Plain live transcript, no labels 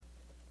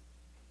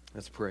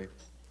Let's pray.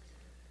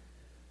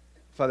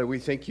 Father, we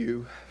thank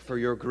you for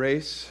your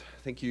grace.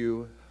 Thank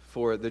you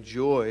for the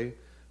joy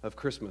of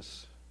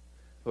Christmas.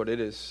 Lord, it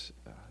is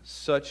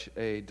such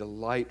a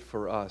delight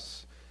for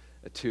us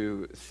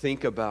to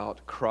think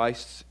about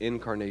Christ's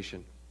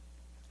incarnation.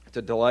 It's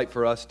a delight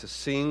for us to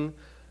sing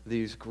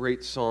these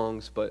great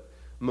songs, but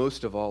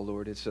most of all,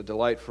 Lord, it's a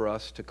delight for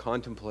us to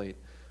contemplate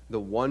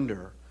the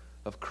wonder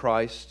of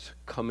Christ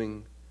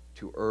coming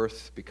to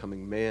earth,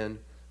 becoming man,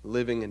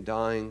 living and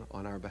dying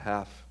on our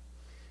behalf.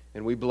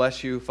 And we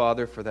bless you,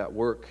 Father, for that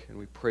work, and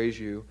we praise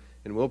you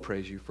and will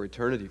praise you for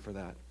eternity for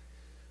that.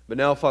 But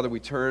now, Father, we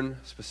turn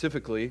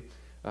specifically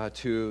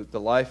to the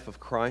life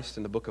of Christ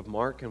in the book of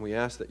Mark, and we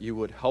ask that you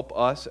would help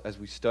us as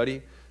we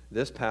study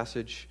this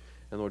passage.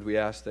 And Lord, we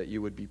ask that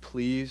you would be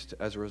pleased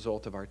as a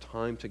result of our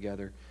time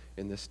together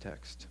in this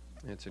text.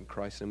 And it's in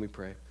Christ's name we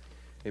pray.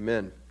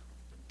 Amen.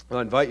 I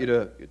invite you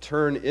to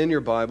turn in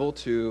your Bible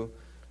to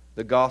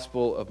the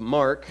Gospel of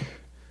Mark,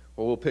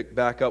 where we'll pick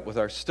back up with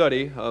our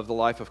study of the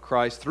life of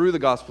Christ through the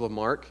Gospel of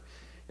Mark.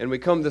 And we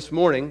come this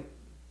morning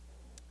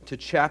to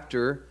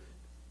chapter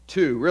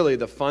 2, really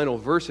the final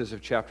verses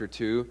of chapter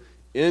 2,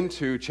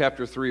 into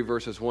chapter 3,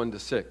 verses 1 to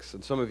 6.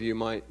 And some of you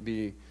might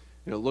be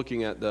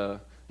looking at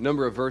the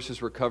number of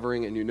verses we're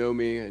covering, and you know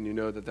me, and you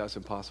know that that's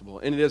impossible.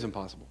 And it is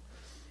impossible.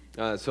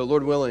 So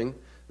Lord willing,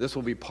 this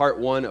will be part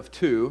 1 of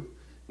 2.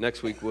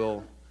 Next week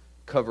we'll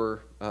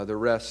cover the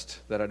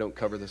rest that I don't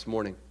cover this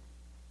morning.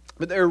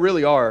 But there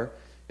really are,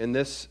 in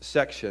this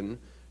section,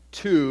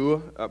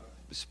 2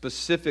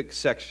 specific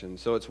sections.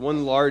 So it's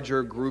one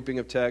larger grouping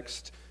of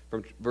text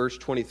from verse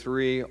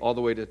 23 all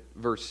the way to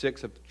verse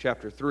 6 of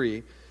chapter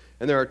 3.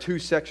 And there are 2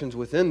 sections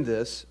within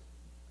this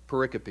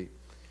pericope.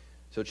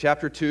 So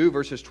chapter 2,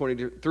 verses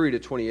 23 to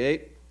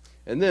 28,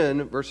 and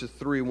then verses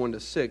 3, 1 to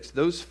 6,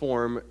 those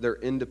form their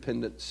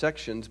independent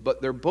sections,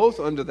 but they're both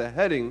under the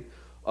heading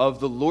of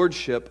the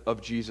lordship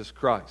of Jesus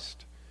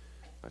Christ.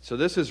 So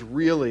this is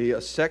really a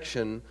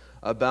section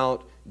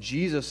about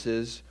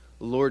Jesus'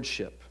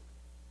 lordship.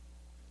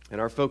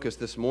 And our focus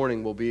this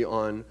morning will be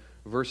on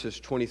verses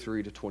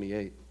 23 to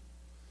 28.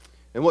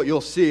 And what you'll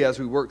see as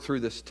we work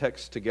through this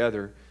text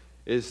together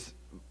is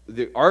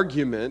the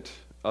argument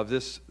of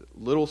this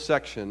little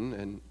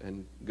section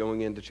and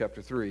going into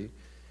chapter 3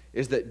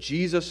 is that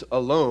Jesus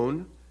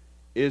alone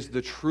is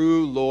the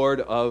true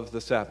Lord of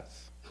the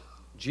Sabbath.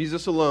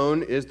 Jesus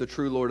alone is the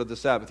true Lord of the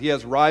Sabbath. He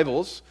has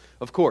rivals,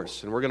 of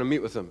course, and we're going to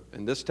meet with them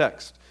in this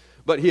text.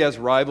 But he has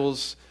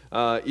rivals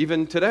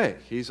even today.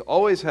 He's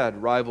always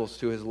had rivals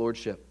to his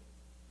lordship.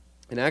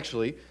 And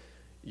actually,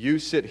 you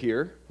sit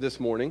here this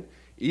morning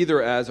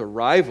either as a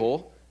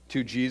rival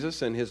to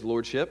Jesus and his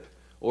lordship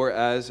or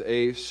as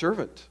a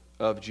servant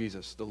of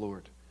Jesus, the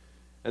Lord.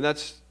 And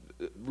that's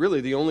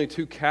really the only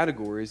 2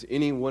 categories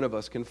any one of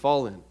us can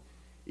fall in.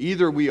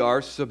 Either we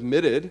are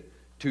submitted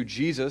to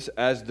Jesus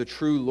as the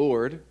true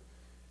Lord,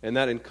 and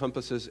that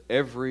encompasses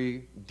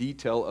every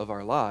detail of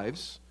our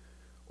lives,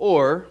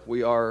 or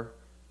we are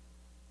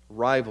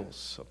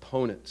rivals,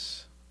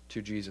 opponents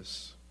to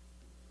Jesus.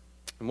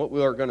 And what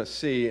we are going to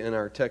see in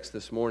our text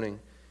this morning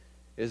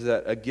is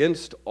that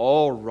against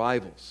all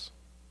rivals,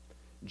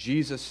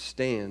 Jesus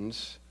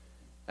stands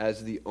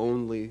as the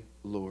only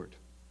Lord.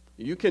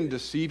 You can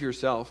deceive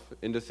yourself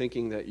into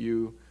thinking that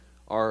you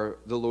are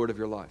the Lord of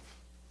your life.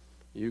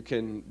 You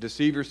can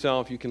deceive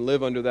yourself, you can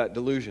live under that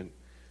delusion.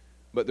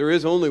 But there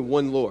is only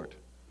one Lord,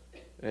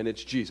 and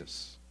it's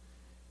Jesus.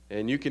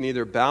 And you can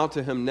either bow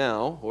to him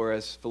now, or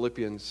as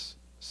Philippians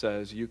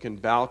says, you can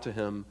bow to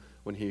him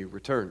when he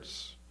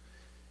returns.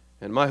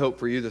 And my hope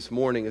for you this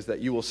morning is that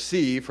you will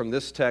see from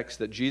this text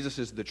that Jesus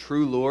is the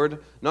true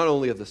Lord, not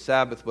only of the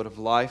Sabbath, but of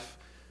life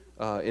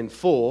in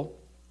full,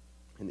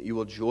 and that you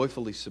will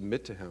joyfully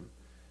submit to him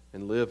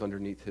and live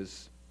underneath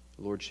his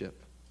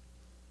lordship.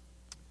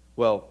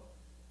 Well,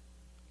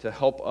 to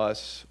help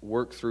us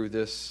work through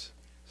this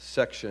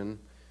section,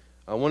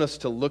 I want us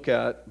to look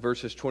at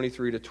verses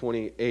 23 to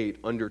 28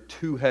 under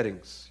 2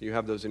 headings. You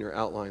have those in your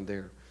outline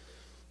there.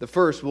 The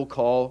first we'll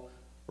call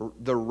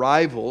the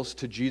rivals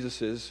to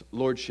Jesus'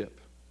 lordship.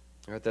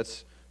 All right,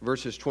 that's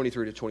verses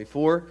 23 to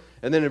 24.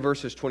 And then in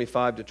verses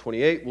 25 to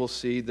 28, we'll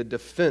see the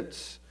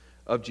defense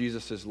of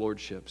Jesus'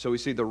 lordship. So we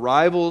see the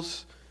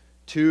rivals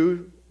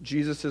to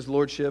Jesus'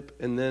 lordship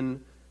and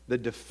then the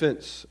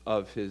defense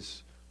of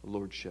his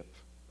lordship.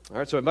 All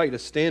right, so I invite you to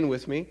stand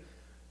with me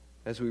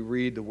as we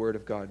read the Word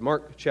of God.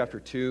 Mark chapter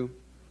 2,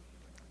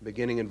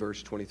 beginning in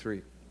verse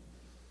 23.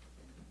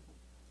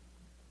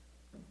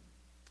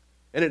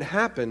 And it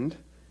happened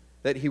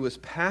that he was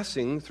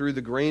passing through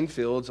the grain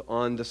fields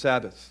on the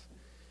Sabbath,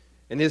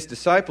 and his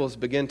disciples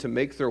began to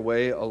make their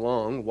way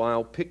along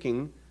while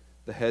picking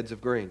the heads of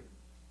grain.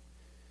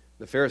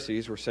 The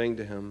Pharisees were saying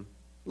to him,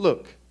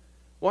 "Look,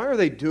 why are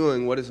they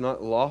doing what is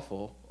not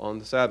lawful on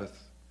the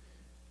Sabbath?"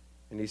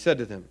 And he said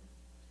to them,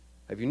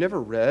 "Have you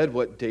never read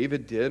what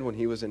David did when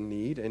he was in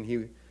need, and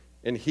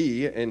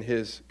he and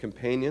his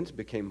companions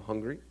became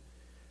hungry?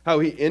 How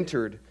he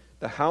entered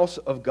the house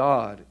of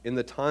God in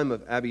the time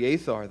of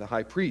Abiathar the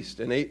high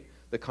priest and ate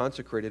the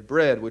consecrated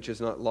bread, which is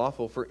not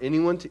lawful for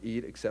anyone to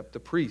eat except the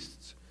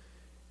priests.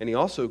 And he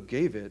also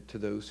gave it to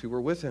those who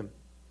were with him.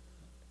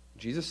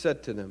 Jesus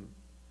said to them,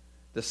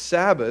 the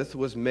Sabbath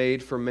was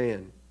made for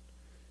man,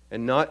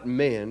 and not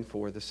man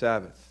for the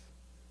Sabbath.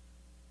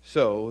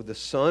 So the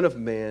Son of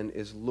Man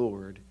is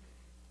Lord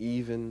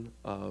even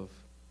of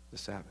the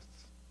Sabbath.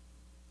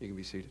 You can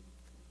be seated.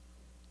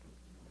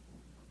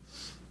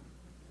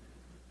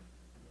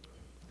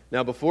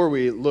 Now, before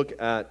we look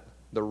at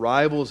the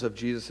rivals of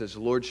Jesus'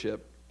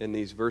 lordship in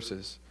these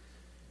verses,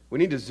 we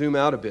need to zoom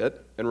out a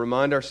bit and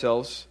remind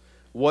ourselves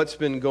what's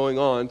been going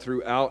on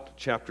throughout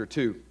chapter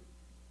 2.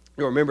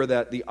 You'll remember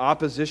that the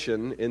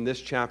opposition in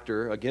this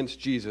chapter against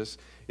Jesus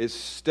is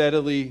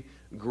steadily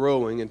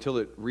growing until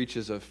it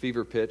reaches a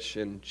fever pitch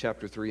in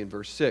chapter 3 and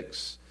verse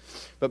 6.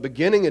 But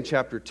beginning in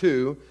chapter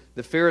 2,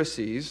 the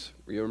Pharisees,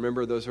 you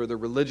remember those are the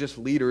religious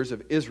leaders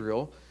of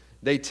Israel,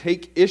 they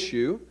take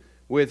issue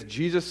with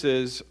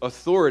Jesus'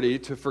 authority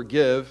to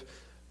forgive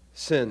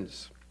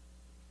sins.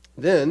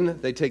 Then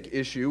they take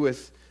issue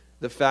with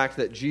the fact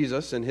that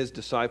Jesus and his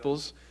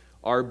disciples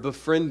are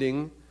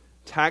befriending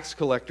tax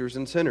collectors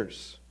and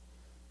sinners.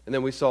 And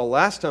then we saw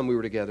last time we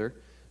were together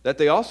that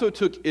they also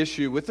took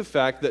issue with the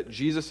fact that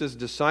Jesus'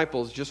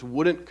 disciples just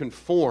wouldn't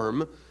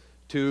conform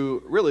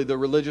to really the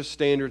religious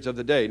standards of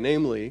the day,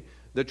 namely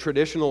the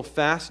traditional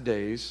fast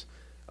days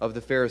of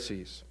the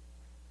Pharisees.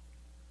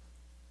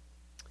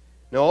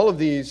 Now, all of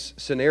these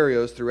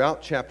scenarios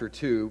throughout chapter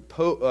 2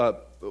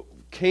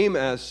 came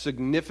as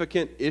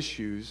significant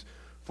issues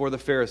for the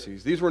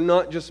Pharisees. These were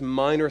not just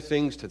minor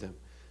things to them.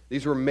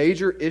 These were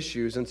major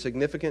issues and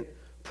significant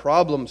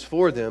problems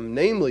for them,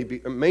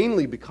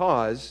 mainly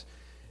because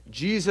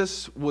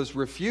Jesus was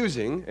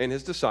refusing, and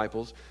his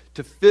disciples,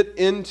 to fit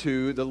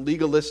into the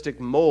legalistic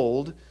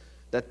mold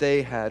that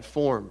they had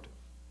formed.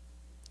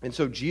 And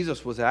so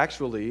Jesus was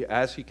actually,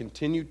 as he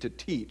continued to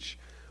teach,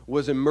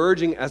 was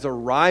emerging as a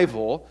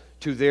rival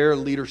to their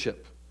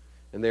leadership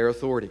and their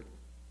authority.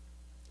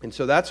 And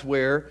so that's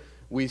where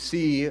we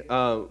see,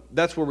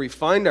 that's where we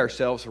find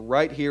ourselves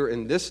right here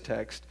in this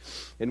text.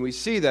 And we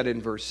see that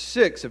in verse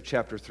 6 of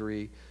chapter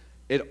 3,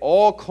 it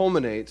all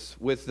culminates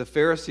with the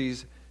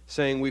Pharisees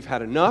saying, we've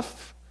had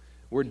enough.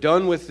 We're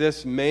done with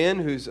this man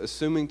who's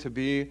assuming to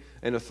be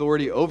an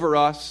authority over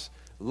us.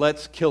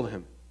 Let's kill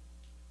him.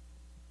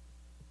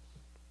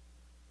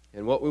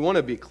 And what we want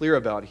to be clear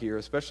about here,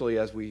 especially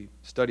as we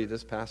study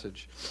this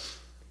passage,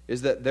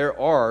 is that there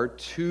are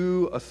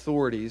two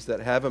authorities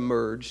that have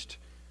emerged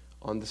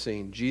on the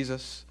scene,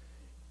 Jesus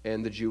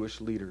and the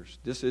Jewish leaders.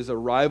 This is a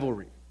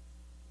rivalry.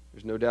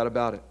 There's no doubt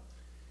about it.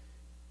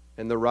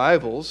 And the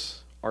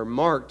rivals are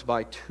marked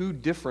by two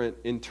different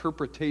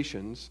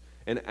interpretations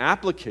and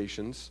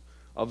applications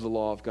of the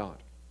law of God.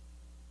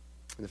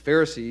 And the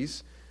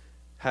Pharisees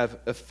have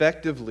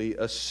effectively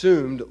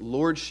assumed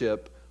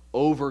lordship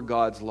over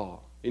God's law.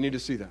 You need to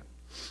see that.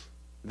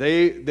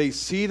 They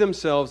see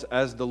themselves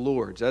as the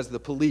lords, as the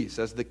police,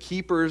 as the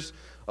keepers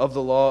of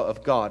the law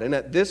of God. And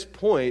at this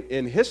point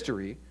in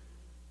history,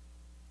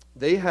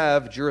 they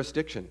have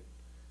jurisdiction.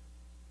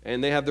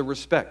 And they have the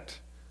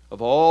respect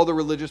of all the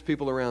religious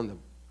people around them.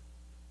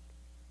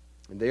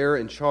 And they're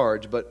in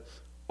charge, but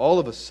all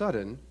of a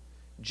sudden,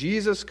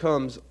 Jesus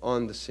comes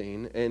on the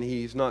scene, and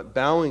he's not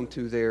bowing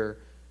to their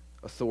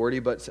authority,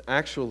 but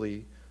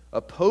actually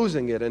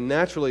opposing it. And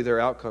naturally, their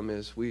outcome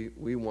is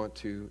we want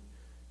to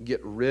get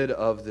rid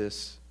of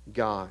this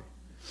guy.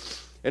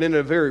 And in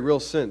a very real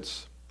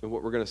sense, of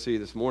what we're going to see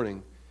this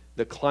morning,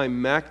 the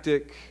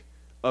climactic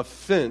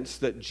offense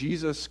that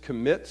Jesus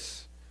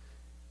commits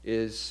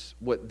is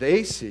what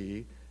they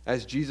see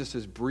as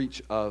Jesus'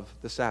 breach of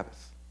the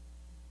Sabbath.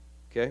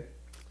 Okay?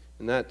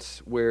 And that's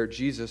where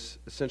Jesus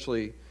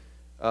essentially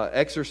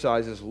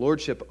exercises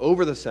lordship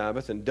over the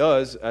Sabbath and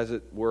does, as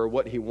it were,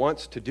 what he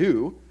wants to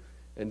do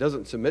and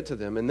doesn't submit to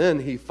them. And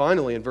then he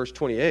finally, in verse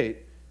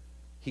 28,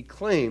 he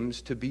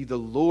claims to be the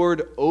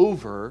Lord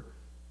over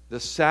the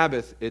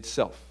Sabbath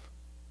itself.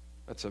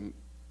 That's a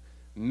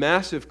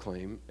massive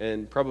claim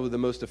and probably the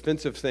most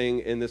offensive thing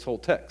in this whole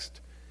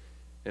text.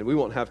 And we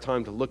won't have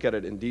time to look at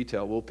it in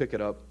detail. We'll pick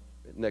it up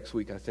next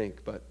week, I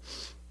think. But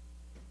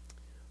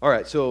all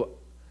right, so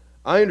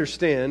I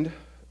understand,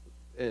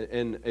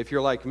 and if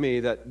you're like me,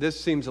 that this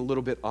seems a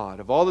little bit odd.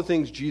 Of all the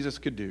things Jesus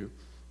could do,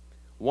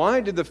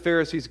 why did the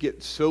Pharisees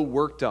get so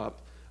worked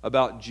up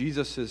about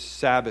Jesus'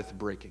 Sabbath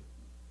breaking?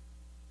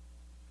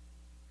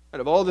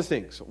 Out of all the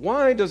things,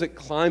 why does it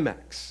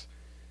climax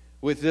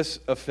with this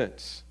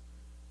offense?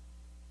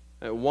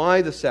 And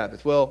why the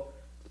Sabbath? Well,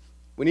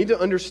 we need to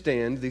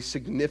understand the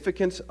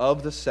significance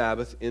of the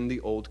Sabbath in the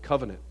Old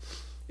Covenant.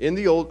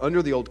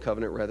 Under the Old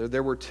Covenant,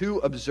 there were two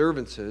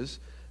observances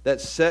that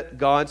set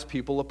God's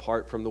people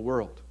apart from the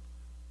world.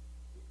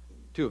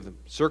 Two of them,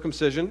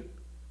 circumcision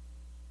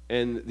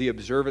and the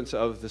observance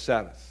of the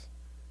Sabbath.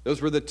 Those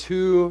were the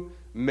two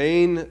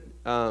main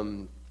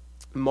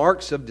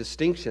marks of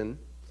distinction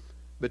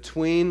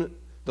between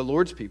the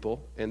Lord's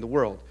people and the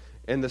world.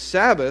 And the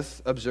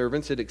Sabbath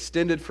observance, it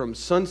extended from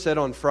sunset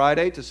on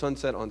Friday to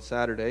sunset on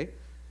Saturday.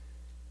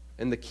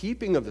 And the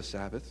keeping of the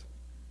Sabbath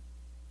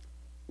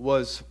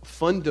was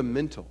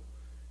fundamental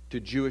to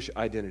Jewish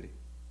identity.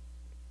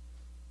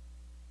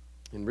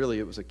 And really,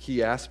 it was a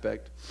key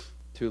aspect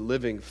to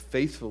living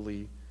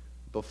faithfully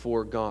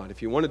before God.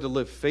 If you wanted to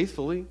live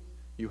faithfully,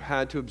 you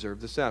had to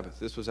observe the Sabbath.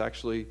 This was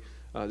actually,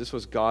 this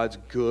was God's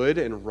good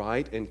and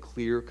right and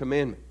clear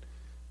commandment.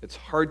 It's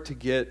hard to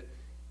get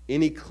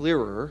any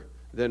clearer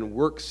than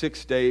work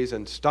 6 days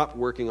and stop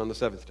working on the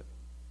seventh day.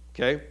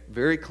 Okay?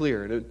 Very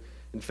clear. And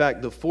in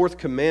fact, the fourth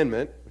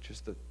commandment, which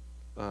is the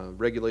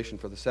regulation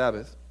for the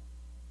Sabbath,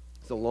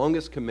 is the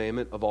longest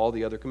commandment of all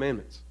the other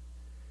commandments.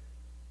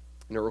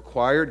 And it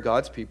required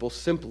God's people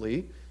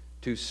simply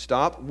to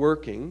stop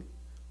working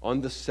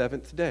on the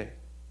seventh day.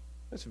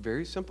 That's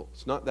very simple.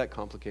 It's not that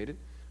complicated.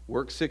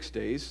 Work 6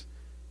 days,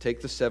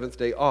 take the seventh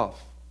day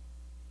off.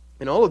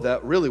 And all of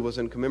that really was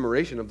in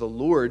commemoration of the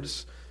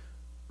Lord's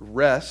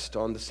rest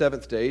on the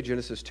seventh day,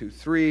 Genesis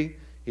 2:3.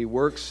 He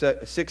works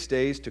 6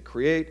 days to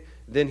create,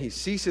 then he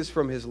ceases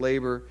from his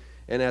labor,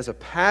 and as a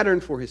pattern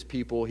for his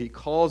people, he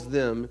calls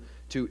them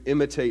to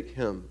imitate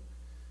him.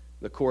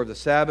 The core of the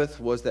Sabbath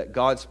was that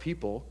God's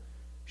people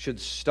should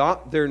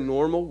stop their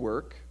normal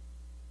work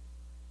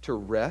to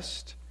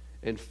rest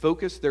and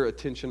focus their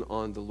attention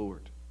on the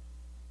Lord.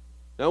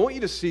 Now, I want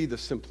you to see the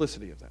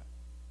simplicity of that.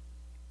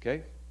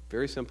 Okay?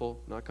 Very simple,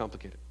 not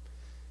complicated.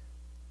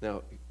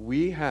 Now,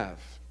 we have,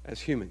 as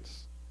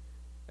humans,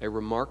 a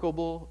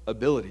remarkable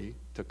ability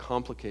to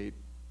complicate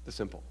the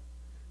simple.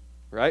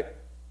 Right?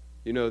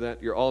 You know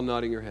that? You're all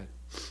nodding your head.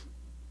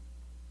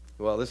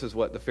 Well, this is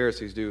what the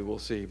Pharisees do, we'll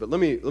see. But let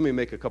me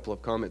make a couple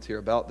of comments here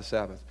about the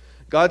Sabbath.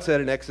 God said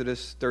in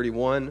Exodus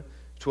 31,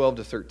 12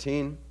 to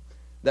 13,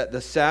 that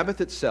the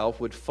Sabbath itself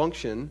would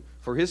function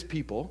for his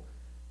people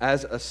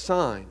as a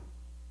sign,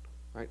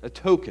 right? A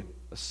token,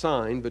 a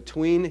sign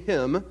between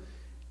him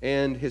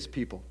and his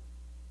people,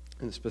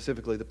 and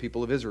specifically the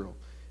people of Israel.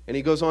 And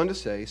he goes on to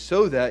say,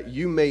 so that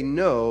you may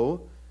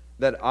know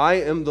that I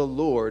am the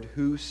Lord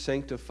who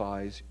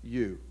sanctifies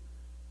you.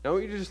 Now I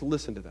want you to just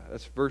listen to that.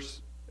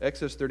 That's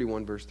Exodus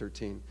 31, verse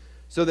 13.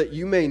 So that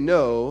you may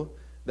know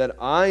that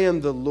I am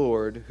the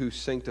Lord who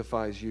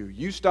sanctifies you.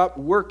 You stop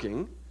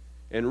working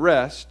and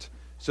rest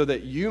so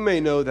that you may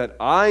know that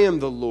I am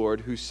the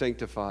Lord who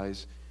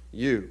sanctifies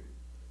you.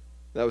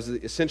 That was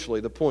essentially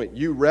the point.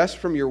 You rest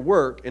from your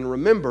work and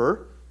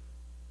remember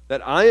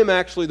that I am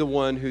actually the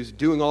one who's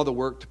doing all the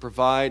work to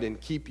provide and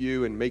keep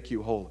you and make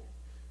you holy.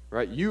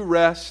 Right? You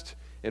rest,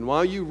 and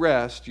while you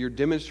rest, you're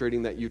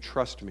demonstrating that you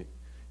trust me.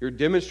 You're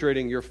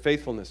demonstrating your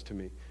faithfulness to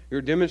me.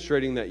 You're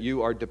demonstrating that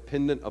you are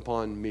dependent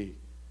upon me.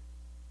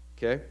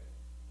 Okay?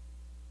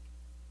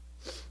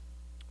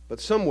 But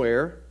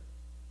somewhere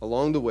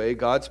along the way,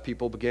 God's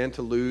people began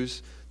to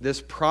lose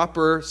this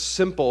proper,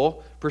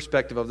 simple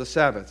perspective of the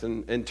Sabbath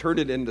and turned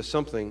it into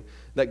something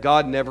that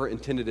God never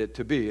intended it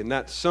to be. And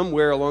that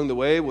somewhere along the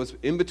way was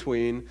in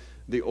between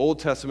the Old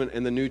Testament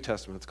and the New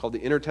Testament. It's called the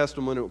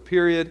intertestamental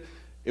period.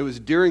 It was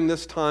during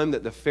this time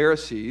that the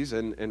Pharisees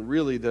and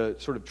really the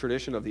sort of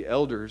tradition of the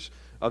elders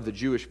of the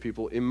Jewish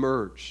people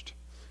emerged.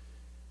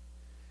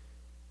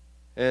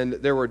 And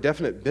there were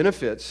definite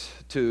benefits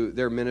to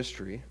their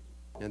ministry,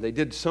 and they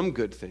did some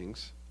good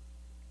things.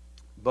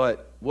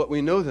 But what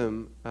we know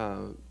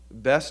them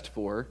best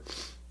for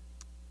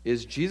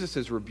is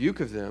Jesus' rebuke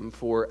of them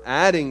for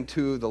adding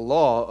to the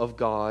law of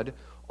God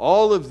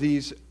all of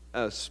these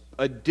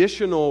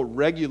additional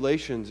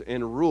regulations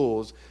and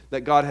rules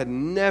that God had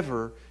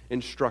never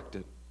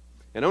instructed.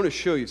 And I want to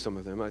show you some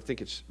of them. I think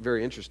it's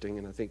very interesting,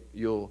 and I think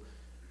you'll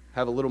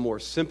have a little more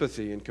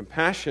sympathy and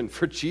compassion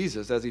for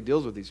Jesus as he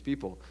deals with these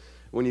people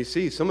when you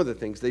see some of the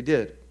things they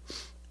did.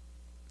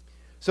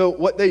 So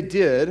what they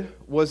did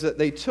was that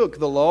they took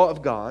the law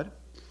of God,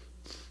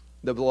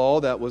 the law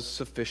that was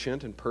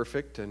sufficient and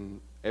perfect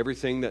and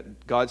everything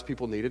that God's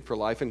people needed for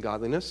life and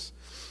godliness,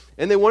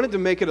 and they wanted to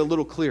make it a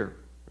little clearer.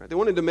 Right? They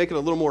wanted to make it a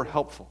little more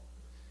helpful.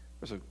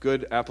 There's a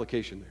good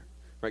application there.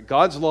 Right?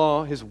 God's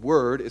law, his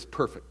word, is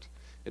perfect.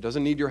 It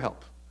doesn't need your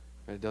help.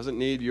 Right? It doesn't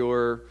need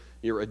your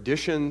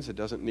additions. It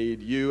doesn't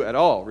need you at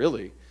all,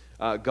 really.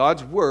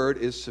 God's word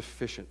is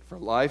sufficient for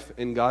life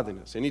and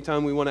godliness.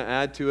 Anytime we want to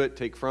add to it,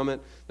 take from it,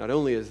 not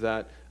only is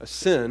that a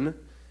sin,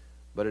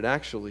 but it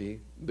actually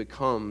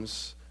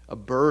becomes a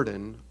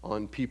burden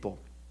on people.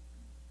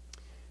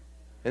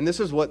 And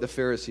this is what the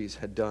Pharisees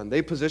had done.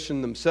 They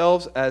positioned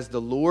themselves as the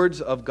lords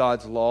of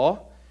God's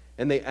law,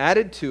 and they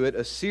added to it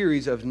a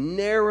series of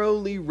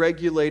narrowly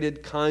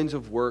regulated kinds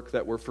of work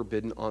that were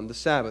forbidden on the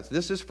Sabbath.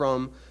 This is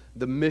from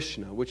the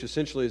Mishnah, which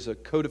essentially is a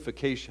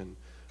codification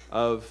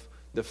of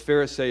the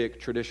Pharisaic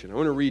tradition. I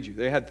want to read you.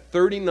 They had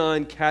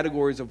 39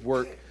 categories of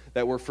work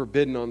that were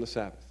forbidden on the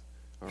Sabbath.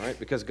 All right?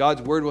 Because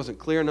God's word wasn't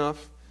clear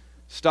enough.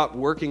 Stop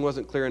working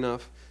wasn't clear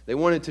enough. They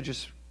wanted to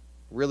just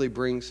really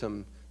bring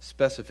some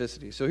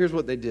specificity. So here's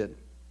what they did.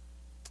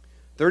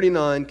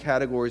 39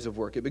 categories of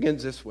work. It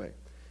begins this way.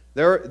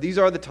 These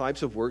are the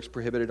types of works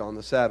prohibited on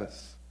the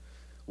Sabbath.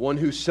 One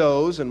who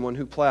sows and one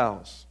who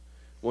plows.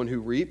 One who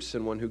reaps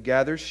and one who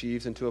gathers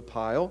sheaves into a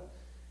pile.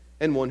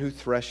 And one who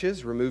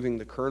threshes, removing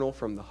the kernel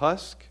from the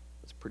husk.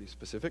 That's pretty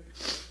specific.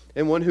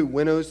 And one who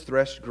winnows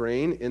threshed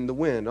grain in the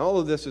wind. All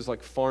of this is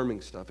like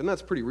farming stuff, and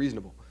that's pretty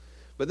reasonable.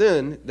 But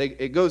then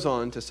it goes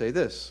on to say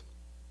this.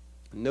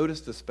 Notice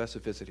the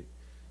specificity.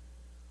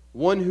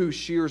 One who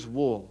shears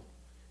wool,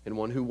 and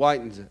one who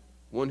whitens it.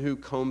 One who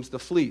combs the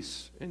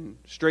fleece and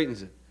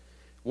straightens it.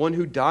 One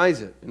who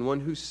dyes it, and one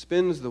who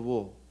spins the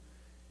wool.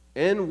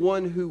 And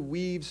one who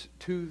weaves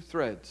two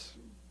threads.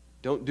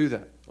 Don't do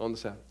that on the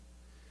Sabbath.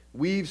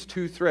 Weaves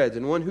two threads,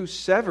 and one who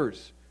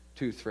severs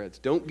two threads.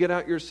 Don't get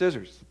out your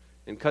scissors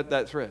and cut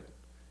that thread.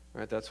 All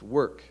right, that's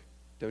work.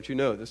 Don't you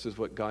know this is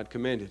what God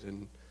commanded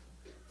in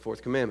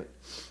Fourth Commandment.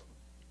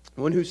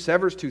 One who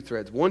severs two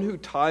threads, one who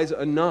ties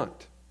a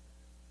knot.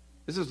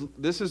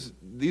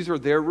 These are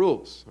their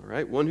rules, all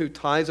right? One who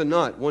ties a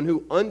knot, one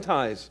who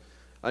unties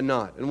a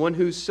knot, and one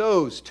who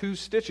sews two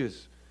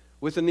stitches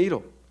with a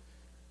needle,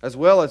 as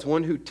well as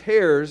one who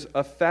tears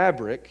a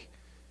fabric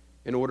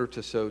in order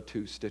to sew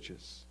two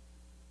stitches.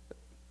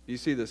 You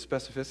see the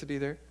specificity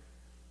there?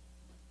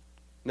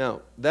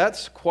 Now,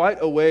 that's quite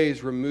a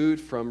ways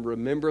removed from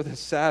remember the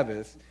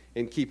Sabbath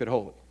and keep it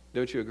holy.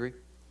 Don't you agree?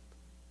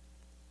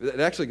 It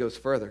actually goes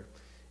further.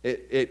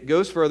 It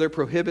goes further,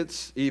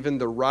 prohibits even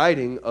the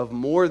writing of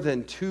more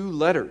than 2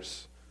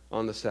 letters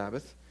on the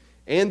Sabbath,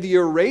 and the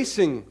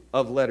erasing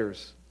of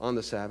letters on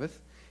the Sabbath,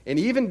 and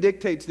even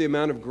dictates the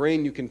amount of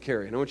grain you can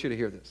carry. And I want you to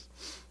hear this.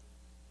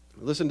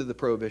 Listen to the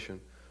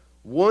prohibition.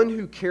 One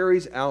who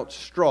carries out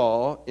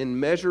straw in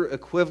measure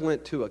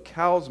equivalent to a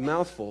cow's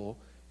mouthful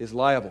is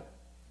liable.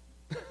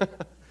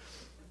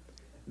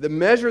 The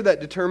measure that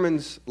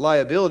determines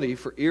liability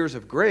for ears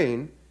of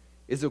grain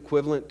is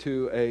equivalent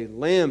to a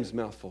lamb's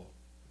mouthful.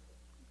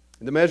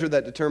 The measure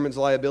that determines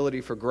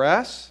liability for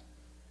grass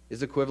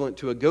is equivalent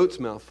to a goat's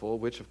mouthful,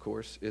 which, of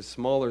course, is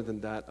smaller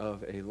than that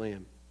of a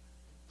lamb.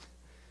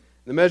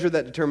 The measure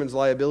that determines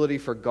liability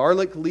for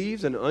garlic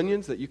leaves and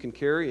onions that you can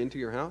carry into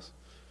your house,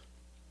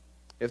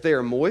 if they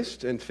are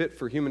moist and fit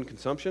for human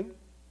consumption,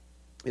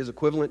 is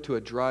equivalent to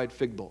a dried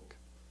fig bulk.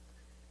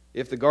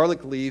 If the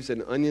garlic leaves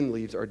and onion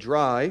leaves are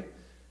dry,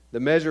 the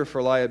measure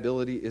for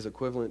liability is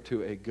equivalent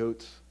to a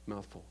goat's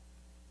mouthful.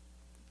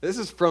 This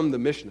is from the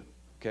Mishnah.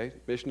 Okay,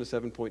 Mishnah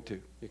 7.2.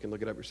 You can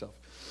look it up yourself.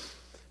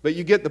 But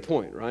you get the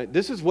point, right?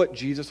 This is what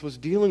Jesus was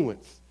dealing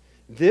with.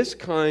 This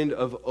kind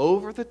of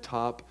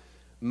over-the-top,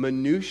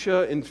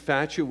 minutia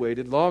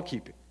infatuated law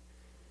keeping.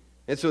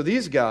 And so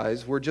these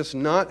guys were just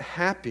not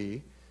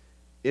happy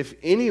if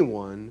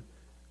anyone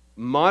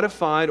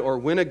modified or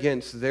went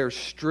against their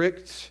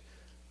strict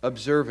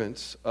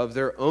observance of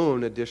their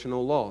own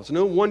additional laws.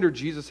 No wonder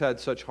Jesus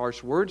had such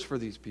harsh words for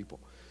these people,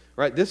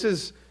 right? This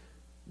is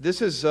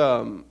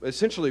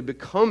essentially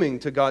becoming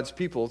to God's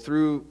people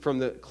from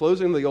the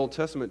closing of the Old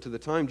Testament to the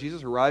time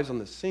Jesus arrives on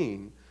the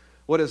scene.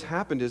 What has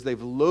happened is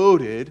they've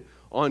loaded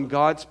on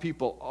God's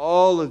people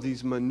all of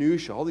these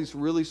minutiae, all these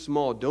really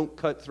small, don't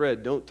cut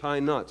thread, don't tie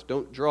knots,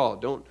 don't draw,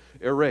 don't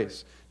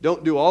erase,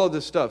 don't do all of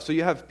this stuff. So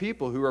you have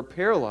people who are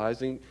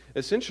paralyzed and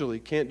essentially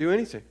can't do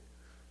anything.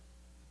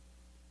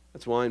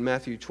 That's why in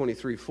Matthew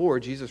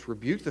 23:4, Jesus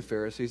rebuked the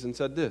Pharisees and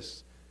said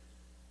this: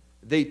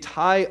 they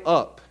tie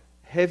up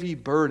heavy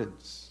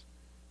burdens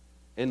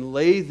and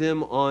lay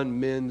them on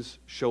men's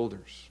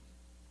shoulders.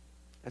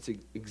 That's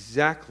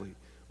exactly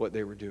what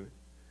they were doing.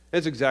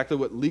 That's exactly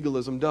what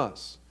legalism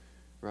does,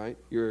 right?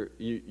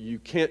 You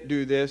can't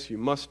do this, you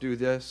must do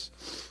this.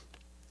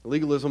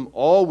 Legalism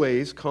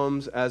always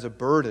comes as a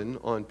burden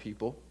on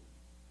people.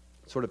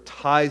 It sort of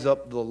ties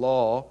up the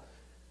law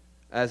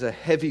as a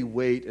heavy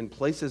weight and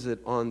places it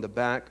on the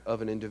back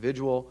of an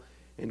individual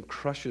and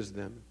crushes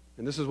them.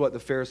 And this is what the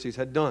Pharisees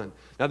had done.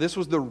 Now, this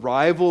was the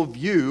rival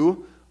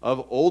view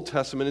of Old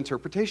Testament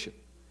interpretation.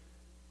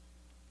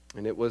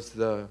 And it was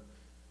the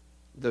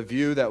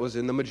view that was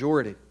in the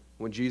majority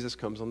when Jesus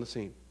comes on the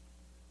scene.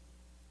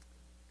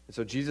 And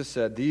so Jesus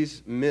said,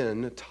 these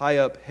men tie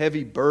up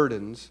heavy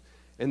burdens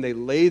and they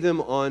lay them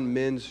on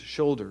men's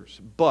shoulders,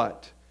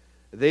 but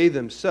they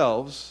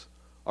themselves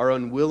are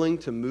unwilling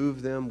to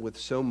move them with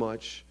so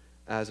much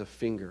as a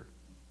finger.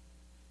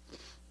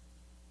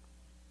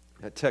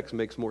 That text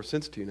makes more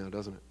sense to you now,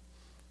 doesn't it?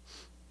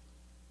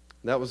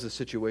 That was the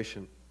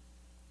situation.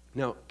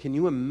 Now, can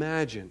you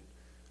imagine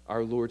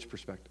our Lord's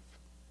perspective?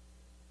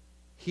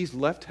 He's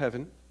left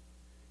heaven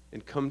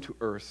and come to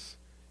earth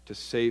to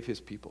save his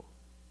people.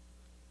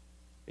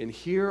 And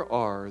here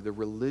are the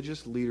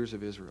religious leaders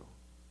of Israel.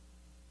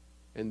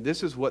 And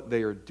this is what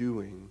they are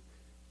doing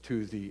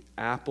to the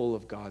apple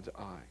of God's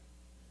eye.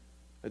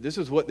 And this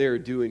is what they are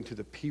doing to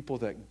the people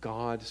that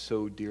God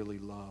so dearly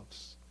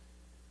loves.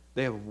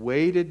 They have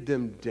weighted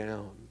them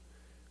down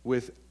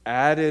with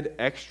added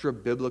extra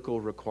biblical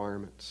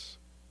requirements.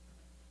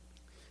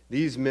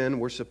 These men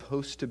were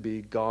supposed to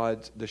be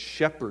the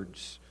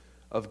shepherds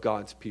of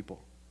God's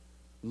people,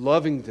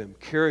 loving them,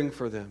 caring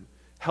for them,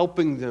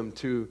 helping them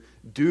to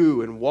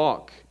do and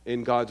walk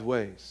in God's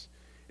ways.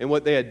 And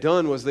what they had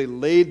done was they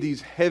laid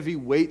these heavy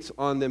weights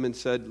on them and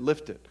said,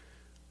 lift it.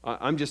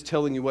 I'm just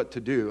telling you what to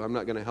do. I'm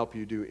not going to help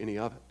you do any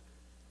of it.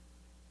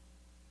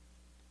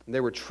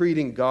 They were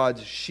treating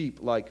God's sheep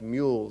like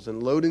mules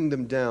and loading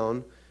them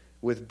down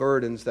with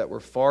burdens that were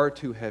far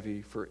too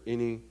heavy for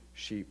any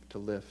sheep to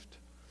lift.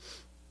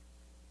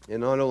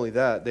 And not only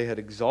that, they had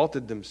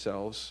exalted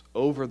themselves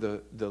over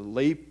the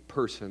lay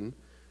person.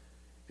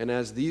 And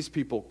as these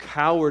people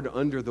cowered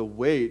under the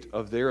weight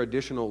of their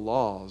additional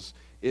laws,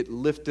 it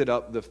lifted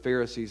up the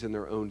Pharisees in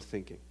their own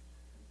thinking.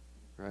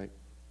 Right?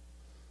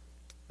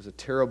 It was a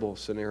terrible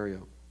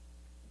scenario.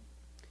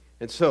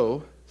 And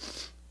so,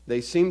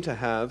 they seem to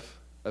have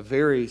a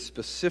very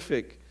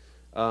specific,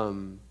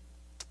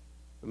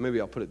 maybe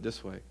I'll put it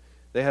this way.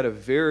 They had a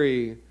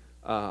very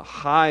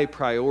high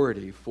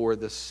priority for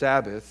the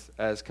Sabbath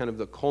as kind of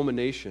the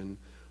culmination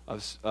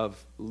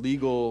of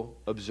legal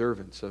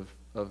observance,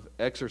 of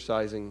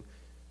exercising,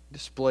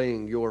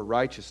 displaying your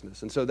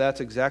righteousness. And so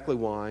that's exactly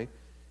why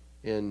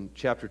in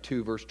chapter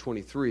 2, verse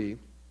 23,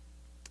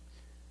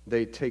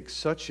 they take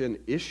such an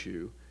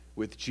issue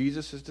with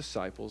Jesus'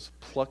 disciples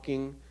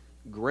plucking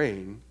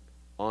grain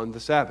on the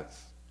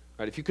Sabbath.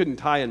 Right? If you couldn't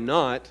tie a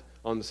knot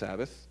on the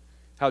Sabbath,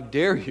 how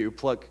dare you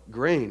pluck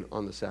grain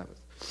on the Sabbath?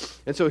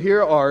 And so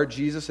here are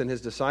Jesus and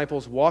his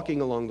disciples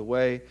walking along the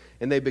way,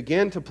 and they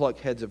began to pluck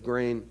heads of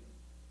grain.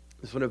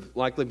 This would have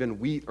likely been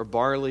wheat or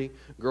barley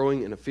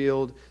growing in a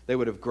field. They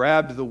would have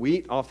grabbed the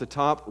wheat off the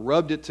top,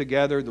 rubbed it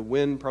together. The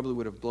wind probably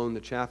would have blown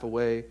the chaff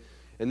away,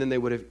 and then they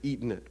would have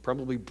eaten it.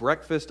 Probably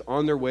breakfast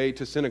on their way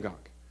to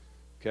synagogue.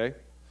 Okay?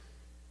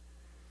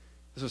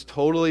 This was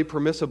totally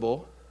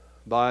permissible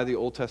by the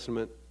Old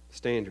Testament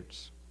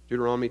standards.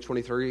 Deuteronomy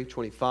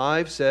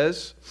 23:25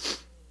 says,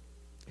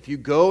 if you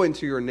go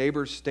into your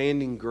neighbor's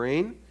standing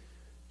grain,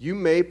 you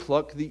may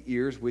pluck the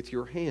ears with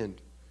your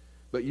hand,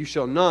 but you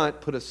shall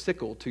not put a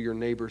sickle to your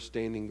neighbor's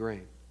standing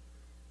grain.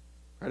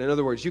 Right? In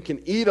other words, you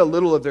can eat a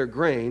little of their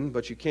grain,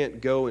 but you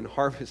can't go and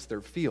harvest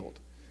their field.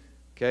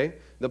 Okay?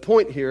 The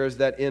point here is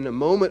that in a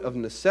moment of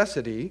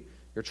necessity,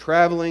 you're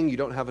traveling, you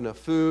don't have enough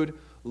food,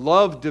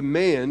 love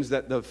demands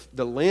that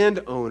the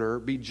landowner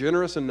be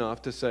generous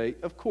enough to say,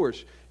 of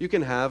course, you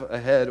can have a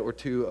head or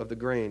two of the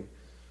grain.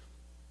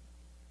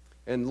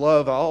 And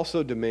love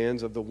also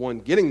demands of the one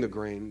getting the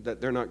grain that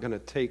they're not going to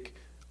take,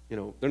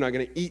 they're not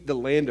going to eat the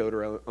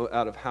landowner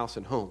out of house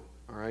and home.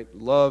 All right?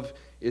 Love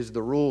is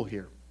the rule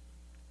here.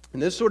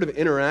 And this sort of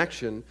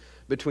interaction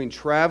between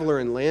traveler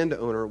and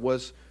landowner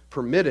was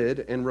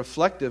permitted and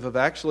reflective of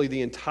actually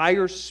the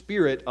entire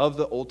spirit of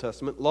the Old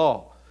Testament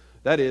law.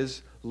 That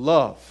is,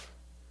 love.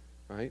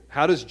 Right?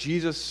 How does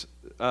Jesus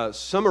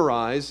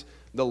summarize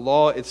the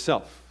law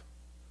itself?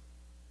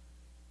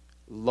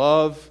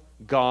 Love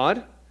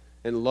God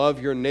and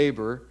love your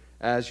neighbor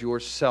as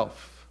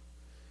yourself.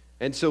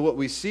 And so what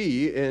we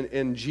see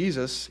in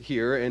Jesus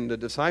here and the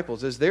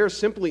disciples is they're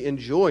simply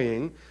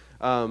enjoying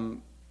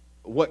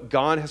what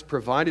God has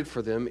provided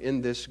for them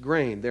in this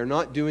grain. They're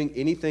not doing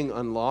anything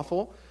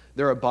unlawful.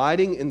 They're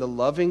abiding in the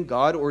loving,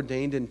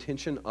 God-ordained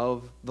intention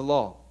of the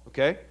law.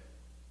 Okay?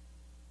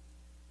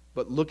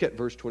 But look at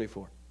verse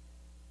 24.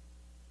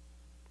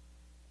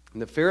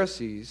 And the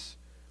Pharisees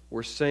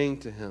were saying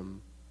to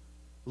him,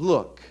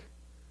 look,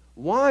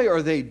 why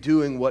are they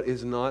doing what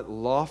is not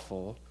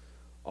lawful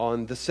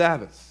on the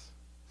Sabbath?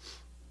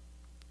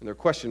 And their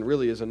question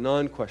really is a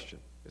non-question.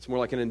 It's more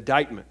like an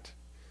indictment.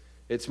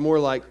 It's more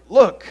like,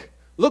 look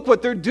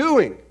what they're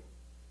doing.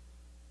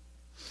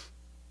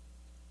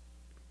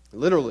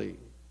 Literally,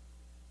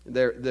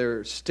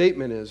 their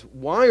statement is,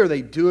 why are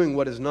they doing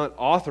what is not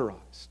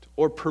authorized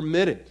or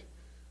permitted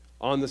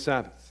on the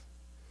Sabbath?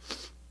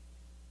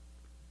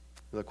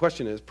 And the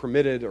question is,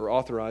 permitted or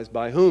authorized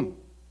by whom?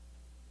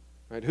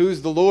 Right?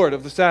 Who's the Lord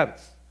of the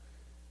Sabbath?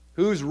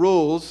 Whose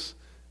rules,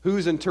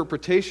 whose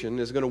interpretation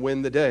is going to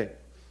win the day?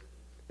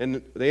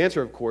 And the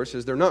answer, of course,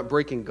 is they're not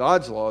breaking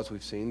God's law, as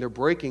we've seen. They're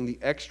breaking the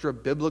extra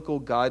biblical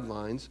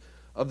guidelines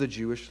of the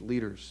Jewish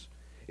leaders.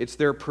 It's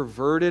their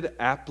perverted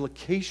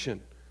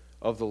application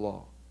of the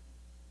law.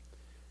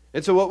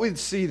 And so what we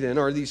see then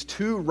are these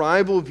two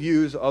rival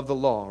views of the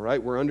law,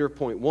 right? We're under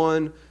point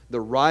 1,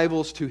 the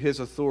rivals to his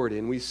authority.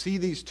 And we see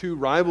these two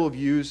rival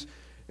views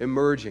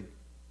emerging.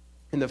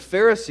 And the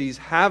Pharisees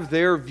have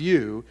their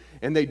view,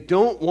 and they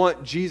don't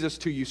want Jesus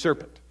to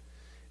usurp it.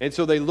 And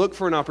so they look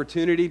for an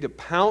opportunity to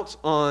pounce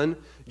on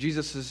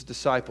Jesus'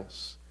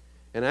 disciples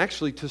and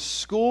actually to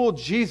school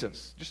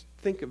Jesus. Just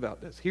think about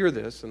this. Hear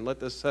this and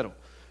let this settle.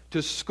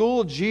 To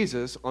school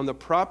Jesus on the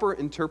proper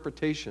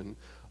interpretation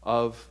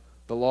of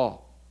the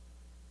law.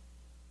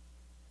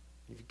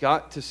 You've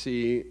got to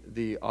see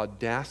the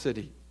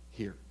audacity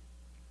here.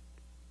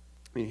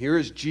 I mean, here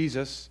is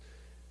Jesus,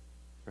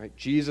 right?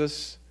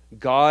 Jesus,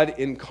 God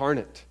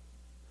incarnate,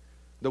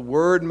 the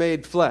Word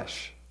made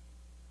flesh,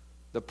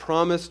 the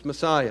promised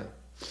Messiah,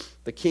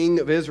 the King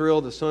of Israel,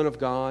 the Son of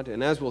God,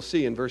 and as we'll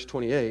see in verse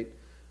 28,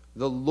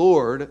 the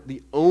Lord,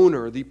 the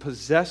owner, the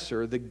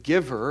possessor, the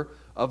giver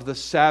of the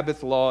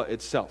Sabbath law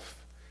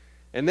itself.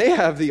 And they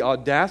have the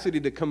audacity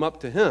to come up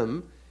to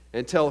him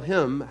and tell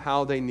him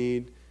how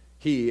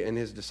he and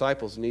his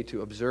disciples need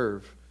to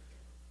observe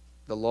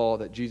the law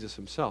that Jesus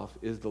himself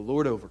is the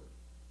Lord over.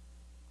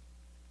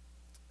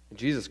 And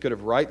Jesus could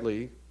have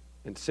rightly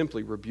and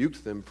simply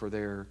rebuked them for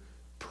their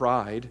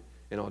pride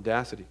and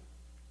audacity.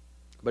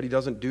 But he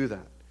doesn't do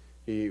that.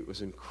 He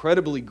was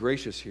incredibly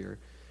gracious here,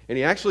 and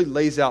he actually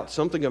lays out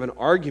something of an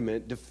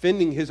argument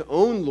defending his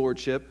own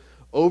lordship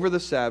over the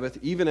Sabbath,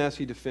 even as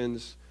he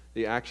defends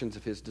the actions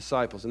of his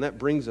disciples. And that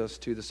brings us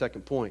to the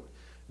second point,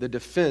 the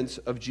defense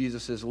of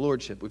Jesus'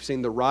 lordship. We've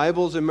seen the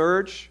rivals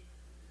emerge.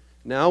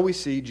 Now we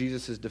see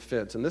Jesus'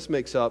 defense. And this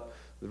makes up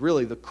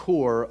really the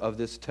core of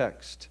this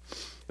text.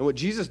 And what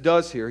Jesus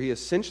does here, he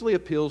essentially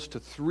appeals to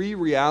three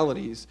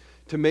realities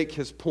to make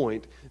his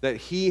point that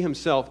he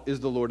himself is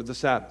the Lord of the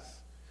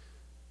Sabbath.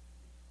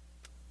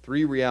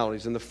 Three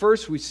realities. And the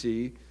first we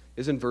see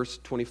is in verse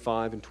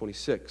 25 and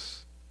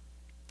 26.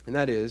 And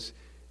that is,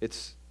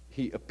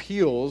 he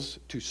appeals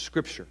to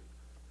Scripture,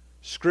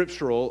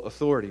 scriptural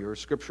authority or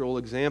scriptural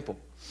example.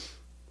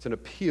 It's an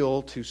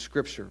appeal to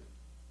Scripture.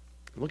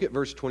 Look at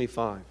verse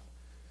 25.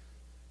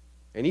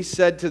 And he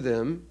said to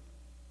them,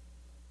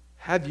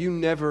 have you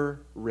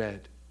never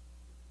read?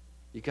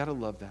 You got to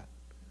love that.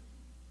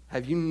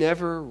 Have you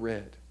never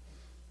read?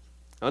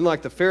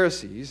 Unlike the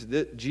Pharisees,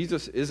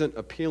 Jesus isn't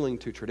appealing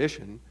to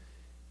tradition.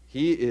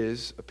 He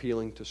is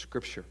appealing to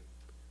Scripture.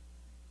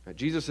 Now,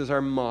 Jesus is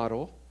our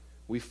model.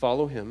 We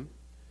follow him.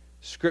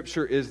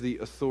 Scripture is the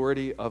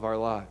authority of our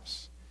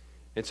lives.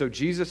 And so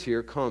Jesus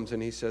here comes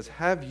and he says,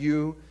 have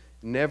you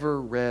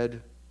never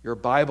read your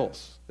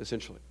Bibles,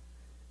 essentially?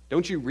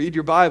 Don't you read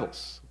your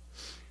Bibles?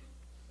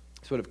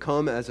 This would have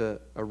come as a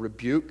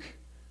rebuke,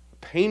 a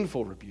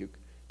painful rebuke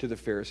to the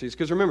Pharisees.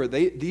 Because remember,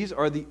 these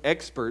are the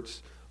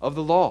experts of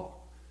the law.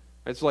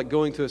 It's like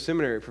going to a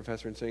seminary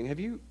professor and saying, have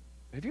you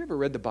ever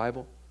read the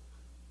Bible?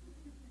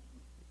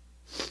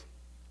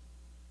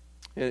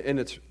 And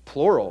it's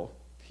plural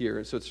here.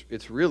 And so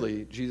it's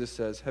really, Jesus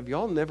says, have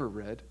y'all never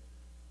read?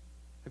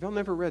 Have y'all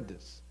never read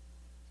this?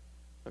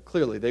 Now,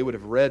 clearly, they would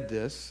have read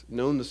this,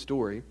 known the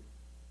story.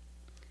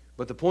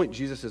 But the point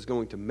Jesus is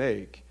going to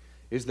make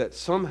is that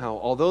somehow,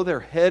 although their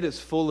head is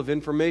full of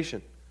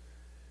information,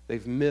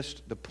 they've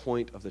missed the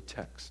point of the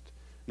text.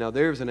 Now,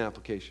 there's an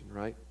application,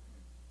 right?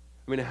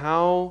 I mean,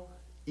 how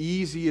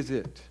easy is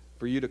it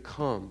for you to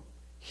come,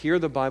 hear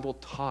the Bible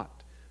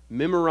taught,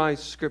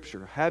 memorize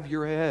Scripture, have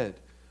your head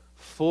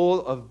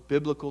full of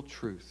biblical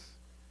truth,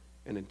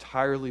 and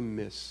entirely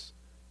miss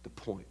the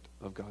point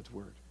of God's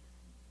Word?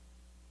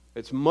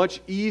 It's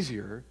much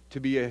easier to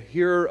be a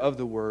hearer of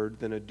the Word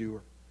than a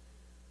doer.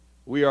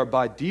 We are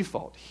by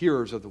default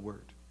hearers of the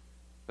Word.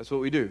 That's what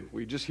we do.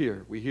 We just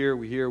hear. We hear,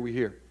 we hear, we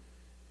hear.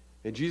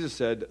 And Jesus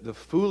said, the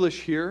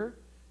foolish hearer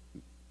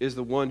is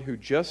the one who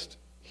just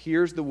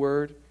hears the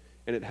Word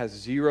and it has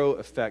zero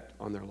effect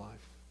on their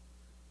life.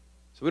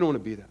 So we don't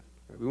want to be that.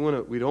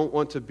 We don't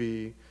want to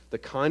be the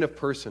kind of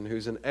person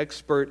who's an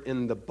expert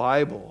in the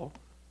Bible,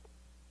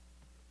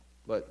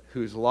 but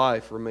whose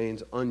life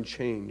remains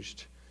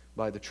unchanged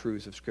by the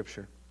truths of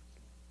Scripture.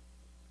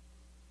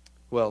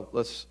 Well,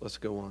 let's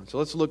go on. So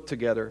let's look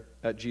together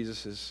at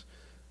Jesus'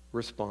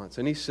 response.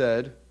 And he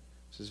said,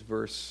 this is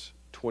verse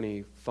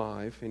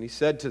 25, and he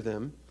said to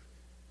them,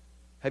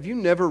 have you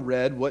never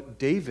read what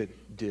David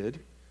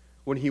did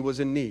when he was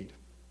in need?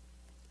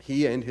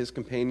 He and his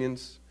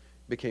companions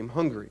became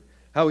hungry.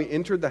 How he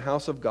entered the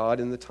house of God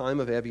in the time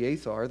of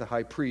Abiathar, the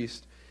high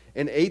priest,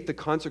 and ate the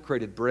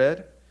consecrated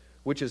bread,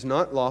 which is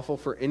not lawful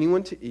for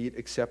anyone to eat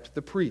except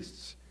the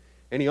priests.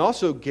 And he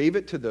also gave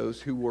it to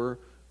those who were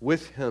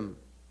with him.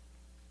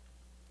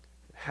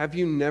 Have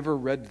you never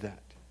read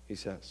that? He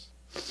says.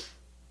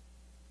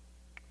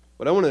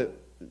 But I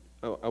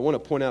want to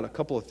point out a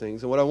couple of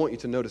things. And what I want you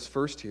to notice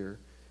first here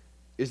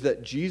is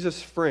that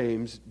Jesus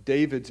frames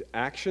David's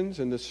actions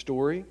in this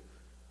story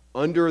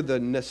under the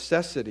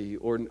necessity,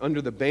 or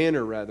under the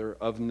banner, rather,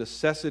 of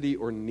necessity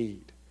or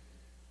need.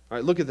 All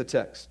right, look at the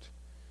text.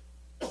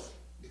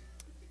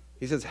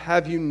 He says,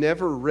 have you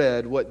never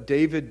read what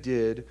David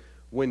did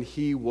when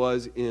he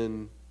was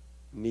in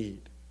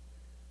need?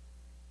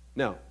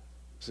 Now,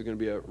 this is going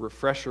to be a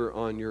refresher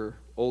on your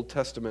Old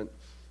Testament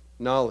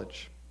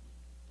knowledge.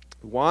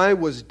 Why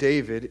was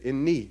David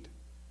in need?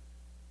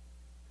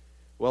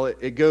 Well,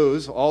 it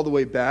goes all the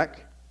way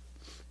back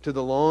to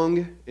the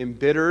long,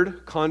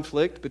 embittered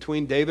conflict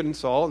between David and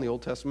Saul in the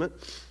Old Testament.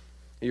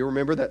 You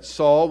remember that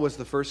Saul was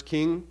the first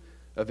king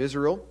of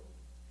Israel.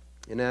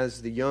 And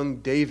as the young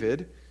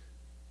David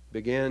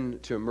began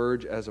to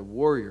emerge as a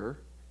warrior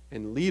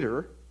and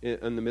leader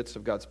in the midst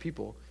of God's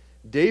people,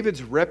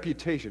 David's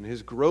reputation,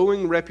 his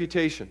growing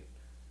reputation,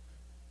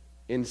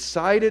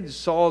 incited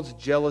Saul's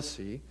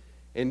jealousy,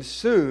 and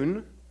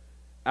soon,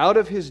 out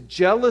of his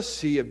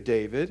jealousy of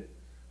David,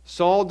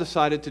 Saul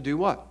decided to do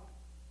what?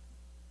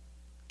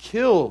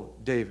 Kill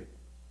David.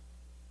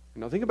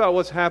 Now think about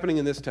what's happening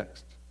in this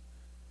text.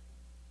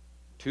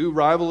 Two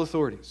rival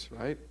authorities,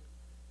 right?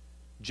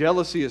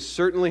 Jealousy is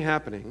certainly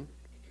happening.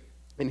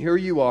 And here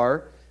you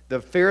are, the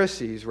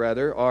Pharisees,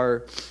 rather,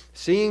 are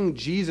seeing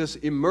Jesus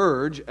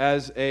emerge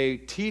as a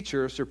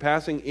teacher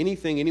surpassing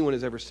anything anyone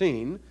has ever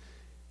seen,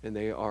 and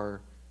they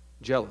are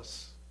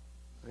jealous.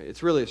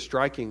 It's really a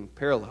striking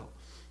parallel.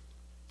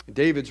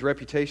 David's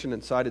reputation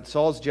incited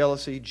Saul's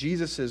jealousy.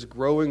 Jesus'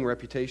 growing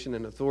reputation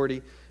and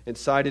authority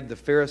incited the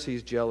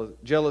Pharisees'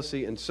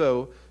 jealousy. And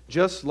so,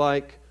 just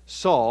like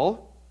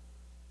Saul,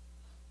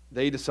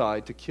 they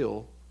decide to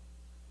kill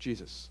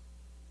Jesus.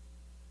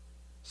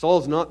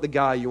 Saul's not the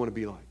guy you want to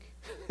be like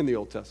in the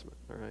Old Testament,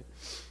 all right?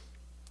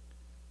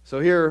 So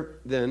here,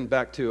 then,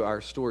 back to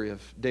our story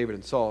of David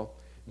and Saul.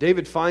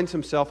 David finds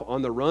himself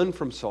on the run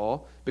from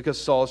Saul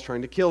because Saul is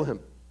trying to kill him.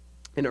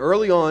 And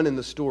early on in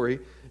the story,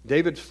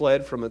 David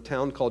fled from a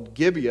town called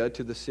Gibeah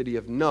to the city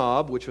of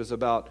Nob, which was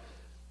about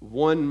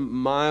 1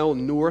 mile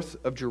north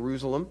of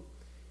Jerusalem.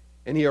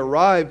 And he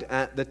arrived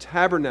at the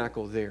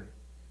tabernacle there,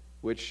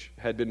 which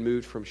had been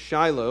moved from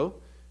Shiloh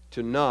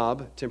to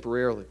Nob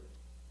temporarily.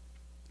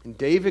 And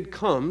David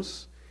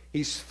comes,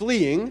 he's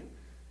fleeing,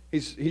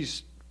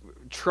 he's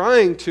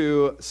trying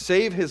to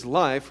save his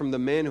life from the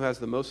man who has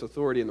the most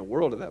authority in the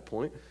world at that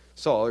point,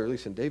 Saul, or at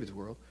least in David's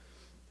world.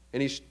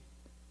 And he's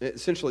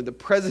essentially, the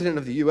president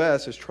of the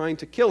U.S. is trying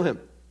to kill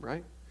him,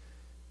 right?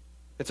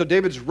 And so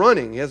David's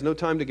running. He has no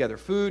time to gather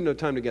food, no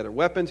time to gather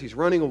weapons. He's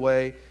running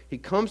away. He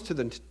comes to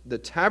the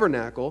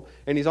tabernacle,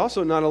 and he's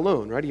also not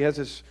alone, right? He has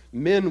his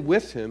men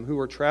with him who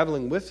are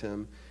traveling with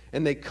him,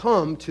 and they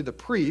come to the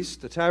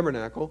priest, the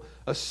tabernacle,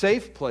 a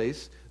safe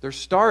place. They're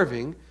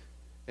starving,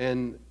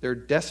 and they're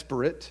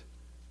desperate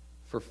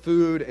for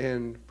food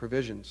and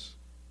provisions.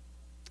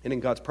 And in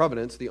God's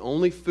providence, the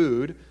only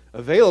food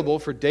available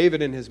for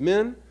David and his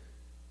men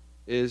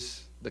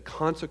is the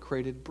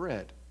consecrated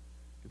bread.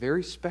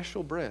 Very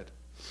special bread.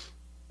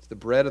 It's the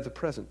bread of the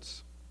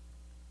presence.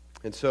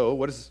 And so,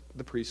 what is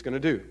the priest going to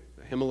do?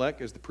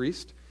 Ahimelech is the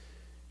priest.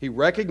 He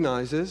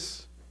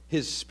recognizes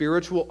his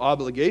spiritual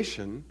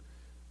obligation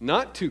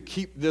not to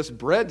keep this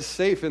bread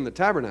safe in the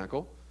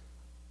tabernacle,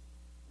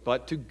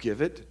 but to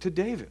give it to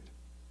David.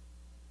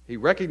 He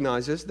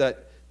recognizes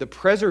that the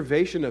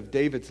preservation of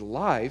David's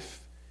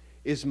life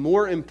is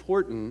more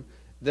important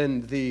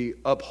than the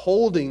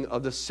upholding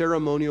of the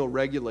ceremonial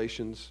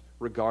regulations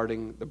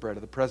regarding the bread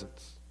of the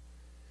presence.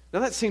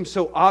 Now that seems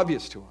so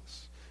obvious to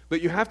us,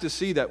 but you have to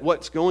see that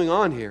what's going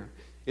on here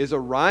is a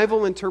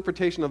rival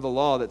interpretation of the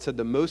law that said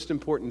the most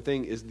important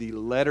thing is the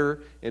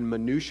letter and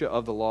minutia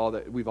of the law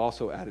that we've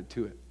also added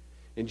to it.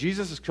 And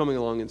Jesus is coming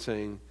along and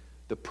saying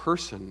the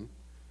person,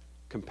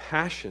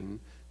 compassion,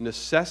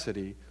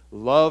 necessity,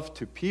 love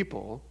to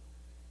people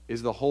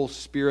is the whole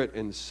spirit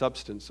and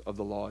substance of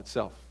the law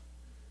itself.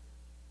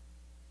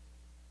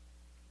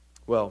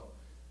 Well,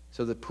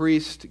 so the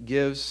priest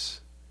gives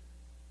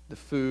the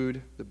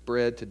food, the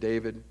bread to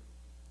David,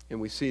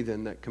 and we see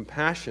then that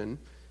compassion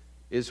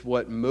is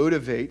what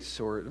motivates,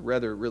 or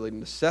rather really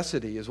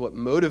necessity is what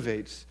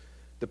motivates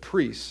the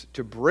priests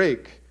to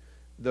break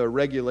the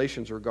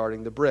regulations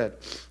regarding the bread.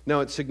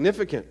 Now it's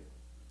significant.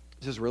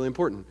 This is really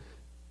important.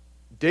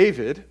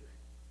 David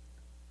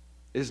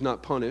is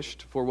not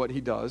punished for what he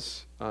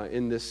does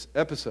in this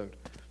episode.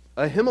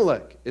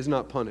 Ahimelech is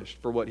not punished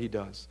for what he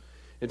does.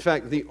 In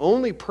fact, the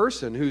only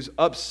person who's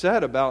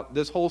upset about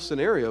this whole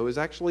scenario is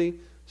actually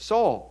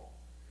Saul.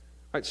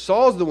 Right,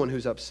 Saul's the one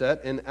who's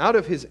upset, and out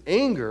of his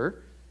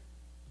anger,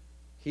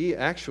 he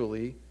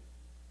actually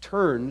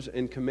turns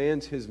and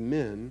commands his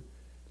men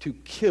to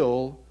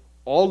kill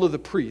all of the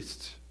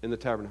priests in the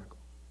tabernacle.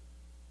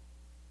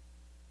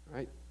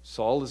 Right?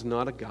 Saul is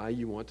not a guy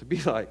you want to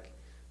be like.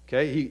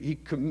 Okay? He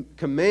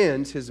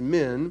commands his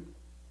men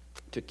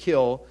to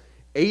kill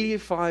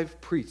 85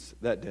 priests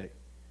that day,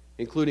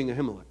 including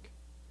Ahimelech.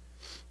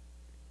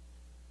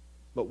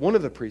 But one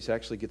of the priests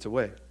actually gets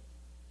away.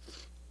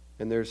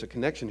 And there's a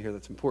connection here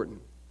that's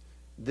important.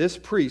 This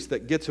priest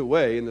that gets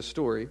away in the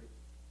story,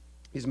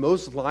 he's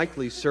most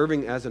likely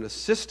serving as an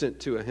assistant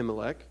to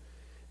Ahimelech,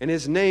 and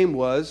his name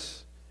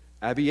was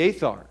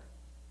Abiathar.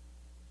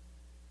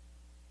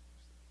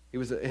 He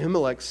was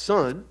Ahimelech's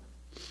son,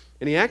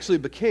 and he actually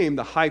became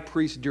the high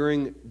priest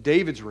during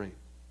David's reign.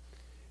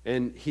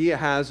 And he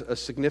has a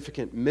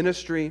significant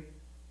ministry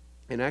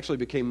and actually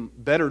became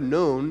better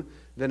known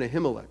than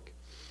Ahimelech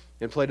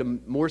and played a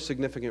more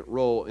significant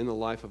role in the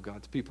life of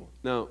God's people.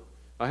 Now,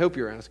 I hope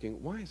you're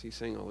asking, why is he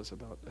saying all this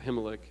about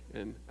Ahimelech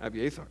and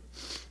Abiathar?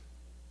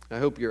 I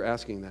hope you're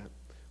asking that.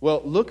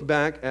 Well, look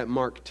back at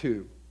Mark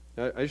 2.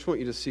 I just want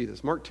you to see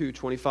this. Mark 2,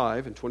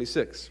 25 and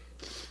 26.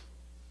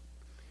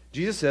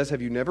 Jesus says,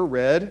 "Have you never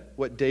read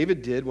what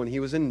David did when he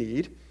was in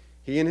need?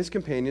 He and his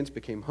companions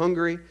became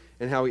hungry,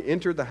 and how he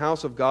entered the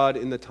house of God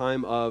in the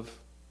time of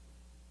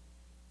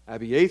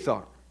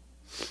Abiathar."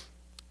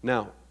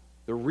 Now,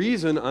 the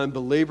reason I'm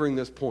belaboring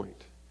this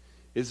point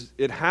is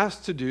it has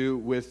to do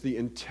with the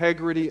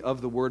integrity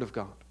of the Word of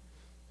God.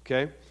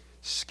 Okay?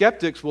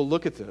 Skeptics will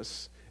look at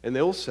this and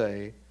they'll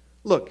say,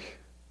 look,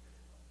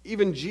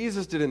 even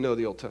Jesus didn't know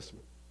the Old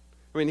Testament.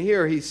 I mean,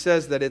 here he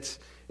says that it's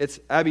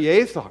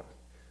Abiathar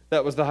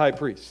that was the high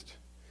priest.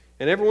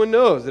 And everyone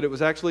knows that it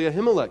was actually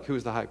Ahimelech who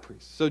was the high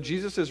priest. So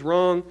Jesus is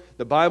wrong,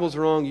 the Bible's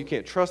wrong, you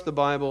can't trust the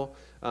Bible.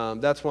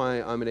 That's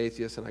why I'm an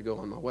atheist and I go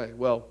on my way.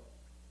 Well,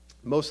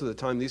 most of the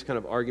time these kind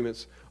of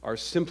arguments are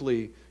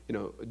simply,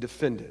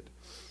 defended.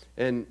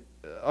 And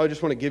I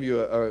just want to give you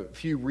a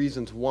few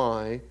reasons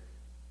why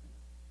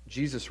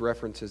Jesus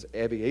references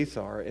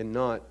Abiathar and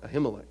not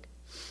Ahimelech.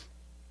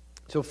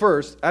 So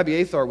first,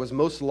 Abiathar was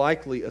most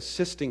likely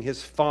assisting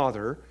his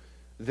father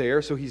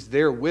there, so he's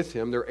there with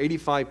him. There are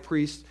 85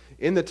 priests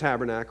in the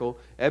tabernacle.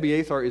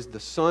 Abiathar is the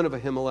son of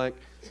Ahimelech.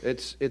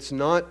 It's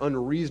not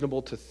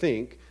unreasonable to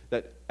think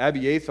that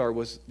Abiathar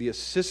was the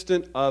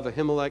assistant of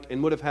Ahimelech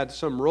and would have had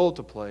some role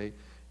to play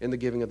in the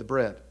giving of the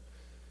bread.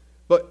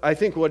 But I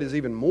think what is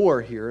even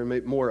more here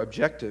and more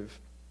objective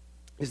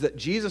is that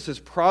Jesus is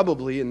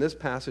probably in this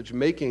passage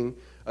making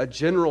a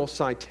general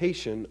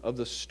citation of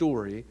the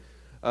story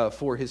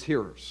for his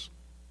hearers.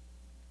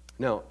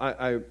 Now,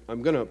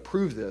 I'm going to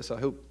prove this. I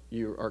hope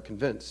you are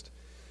convinced.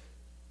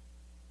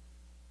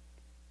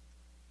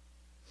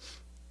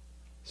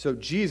 So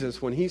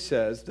Jesus, when he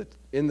says that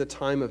in the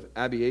time of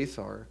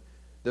Abiathar,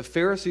 the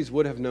Pharisees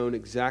would have known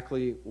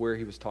exactly where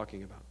he was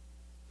talking about.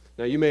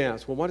 Now, you may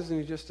ask, well, why doesn't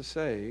he just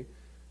say,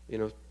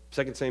 2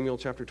 Samuel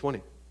chapter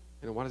 20?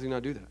 Why does he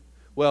not do that?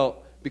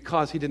 Well,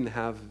 because he didn't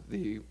have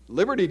the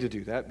liberty to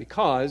do that,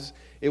 because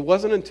it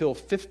wasn't until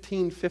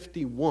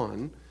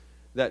 1551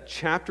 that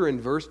chapter and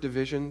verse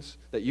divisions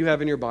that you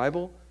have in your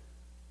Bible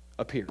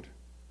appeared.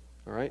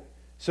 All right?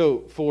 So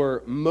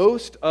for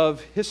most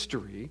of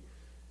history,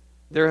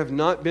 there have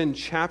not been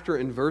chapter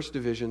and verse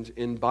divisions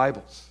in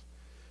Bibles.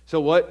 So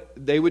what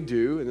they would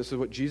do, and this is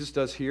what Jesus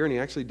does here, and he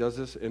actually does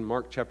this in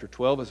Mark chapter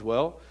 12 as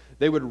well,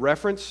 they would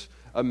reference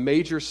a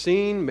major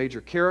scene,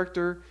 major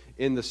character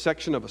in the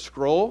section of a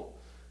scroll,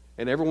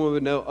 and everyone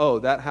would know, oh,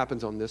 that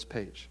happens on this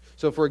page.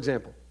 So for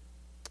example,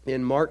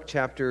 in Mark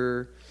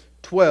chapter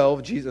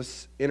 12,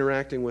 Jesus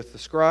interacting with the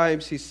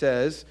scribes, he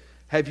says,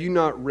 have you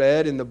not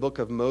read in the book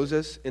of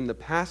Moses, in the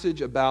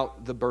passage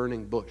about the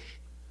burning bush?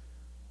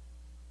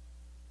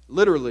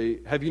 Literally,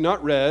 have you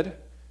not read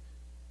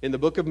in the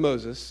book of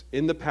Moses,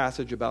 in the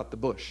passage about the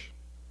bush?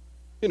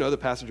 The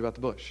passage about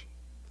the bush.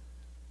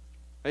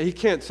 And he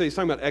can't say, he's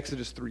talking about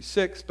Exodus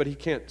 3:6, but he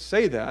can't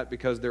say that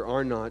because there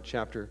are not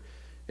chapter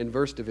and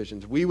verse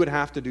divisions. We would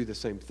have to do the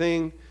same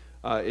thing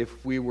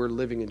if we were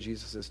living in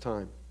Jesus'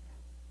 time.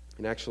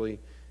 And actually,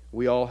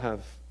 we all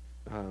have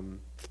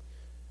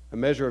a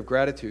measure of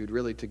gratitude,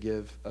 really, to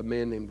give a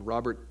man named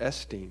Robert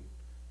Estienne.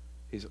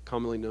 He's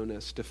commonly known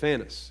as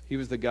Stephanus. He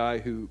was the guy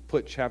who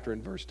put chapter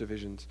and verse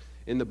divisions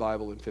in the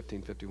Bible in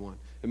 1551.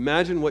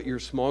 Imagine what your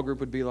small group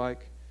would be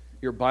like,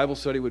 your Bible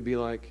study would be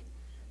like,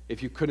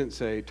 if you couldn't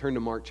say, turn to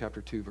Mark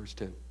chapter 2, verse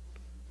 10.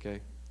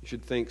 Okay? You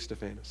should thank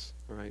Stephanus.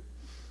 All right?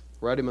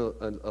 Write him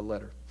a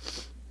letter.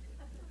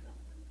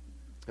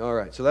 All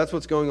right, so that's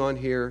what's going on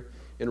here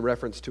in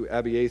reference to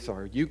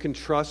Abiathar. You can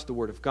trust the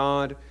Word of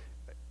God.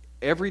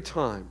 Every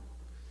time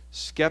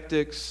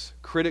skeptics,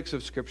 critics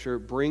of Scripture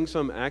bring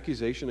some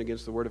accusation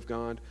against the Word of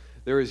God,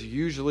 there is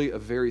usually a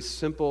very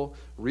simple,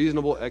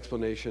 reasonable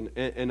explanation.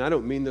 And I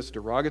don't mean this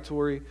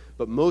derogatory,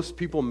 but most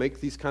people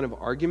make these kind of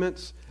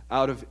arguments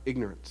out of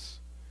ignorance.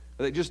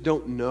 They just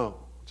don't know.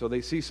 So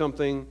they see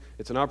something,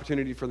 it's an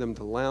opportunity for them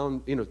to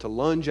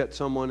lunge at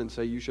someone and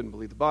say, you shouldn't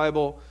believe the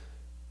Bible.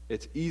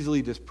 It's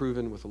easily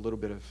disproven with a little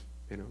bit of,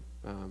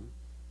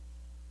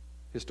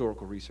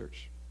 historical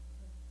research.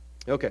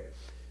 Okay.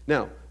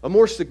 Now, a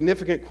more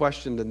significant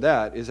question than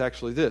that is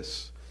actually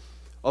this.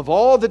 Of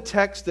all the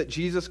texts that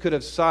Jesus could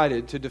have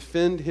cited to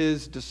defend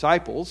his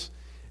disciples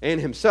and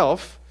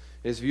himself,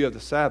 his view of the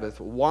Sabbath,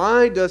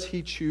 why does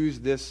he choose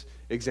this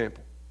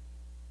example?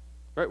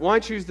 Right? Why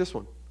choose this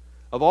one?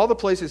 Of all the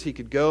places he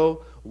could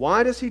go,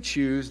 why does he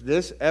choose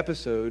this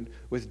episode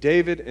with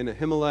David and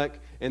Ahimelech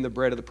and the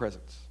bread of the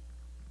presence?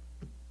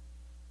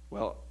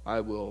 Well,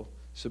 I will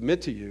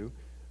submit to you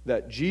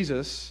that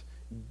Jesus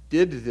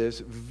did this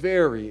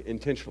very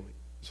intentionally.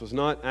 This was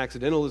not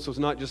accidental. This was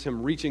not just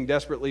him reaching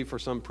desperately for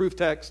some proof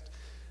text.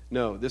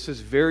 No, this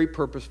is very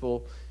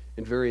purposeful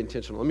and very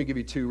intentional. Let me give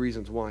you two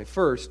reasons why.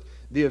 First,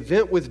 the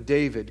event with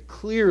David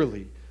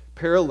clearly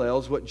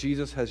parallels what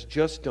Jesus has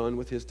just done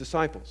with his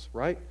disciples,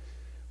 right?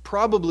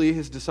 Probably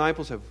his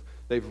disciples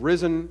they've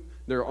risen,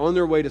 they're on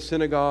their way to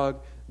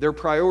synagogue. Their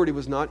priority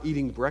was not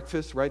eating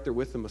breakfast, right? They're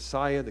with the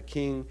Messiah, the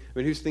King. I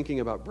mean, who's thinking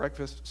about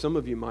breakfast? Some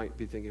of you might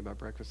be thinking about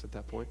breakfast at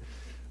that point.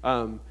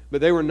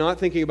 But they were not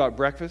thinking about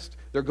breakfast.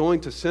 They're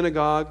going to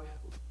synagogue.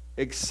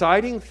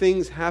 Exciting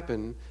things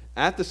happen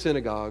at the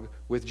synagogue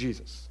with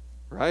Jesus,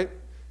 right?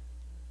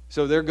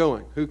 So they're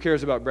going. Who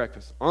cares about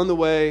breakfast? On the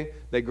way,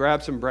 they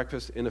grab some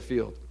breakfast in a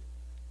field.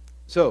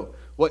 So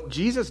what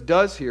Jesus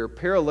does here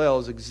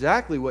parallels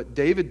exactly what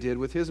David did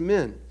with his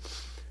men.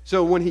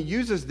 So when he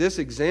uses this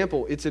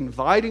example, it's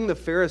inviting the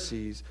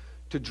Pharisees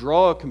to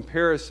draw a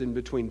comparison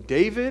between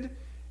David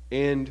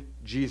and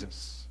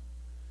Jesus.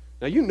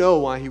 Now, you know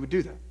why he would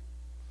do that.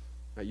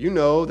 Now, you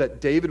know that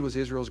David was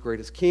Israel's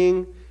greatest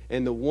king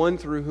and the one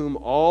through whom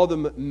all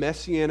the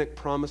messianic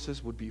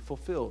promises would be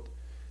fulfilled.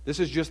 This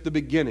is just the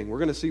beginning. We're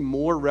going to see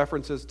more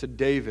references to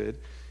David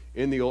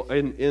in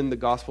the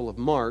Gospel of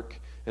Mark,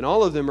 and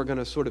all of them are going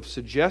to sort of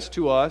suggest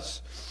to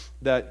us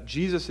that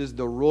Jesus is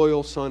the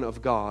royal Son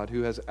of God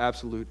who has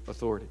absolute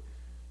authority.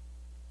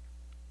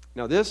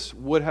 Now, this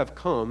would have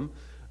come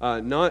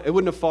it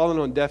wouldn't have fallen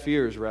on deaf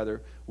ears,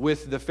 rather,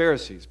 with the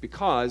Pharisees,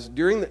 because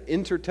during the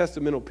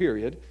intertestamental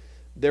period,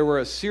 there were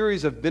a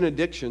series of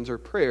benedictions or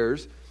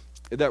prayers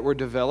that were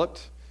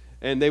developed,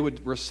 and they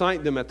would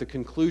recite them at the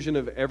conclusion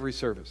of every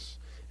service.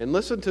 And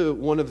listen to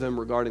one of them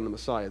regarding the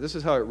Messiah. This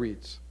is how it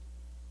reads.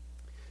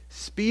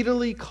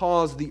 Speedily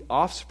cause the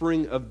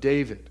offspring of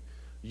David,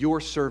 your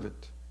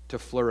servant, to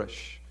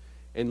flourish,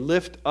 and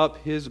lift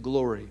up his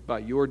glory by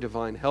your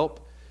divine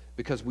help,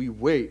 because we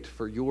wait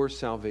for your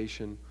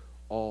salvation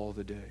all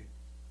the day.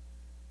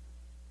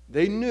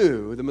 They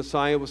knew the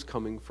Messiah was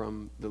coming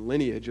from the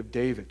lineage of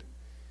David.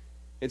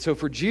 And so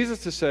for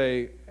Jesus to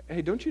say,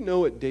 hey, don't you know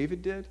what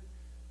David did?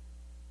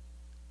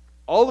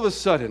 All of a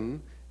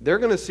sudden, they're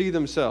going to see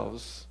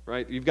themselves,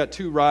 right? You've got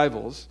two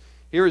rivals.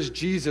 Here is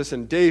Jesus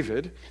and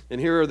David,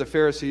 and here are the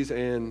Pharisees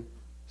and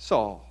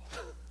Saul,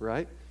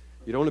 right?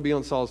 You don't want to be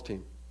on Saul's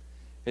team.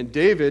 And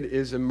David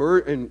is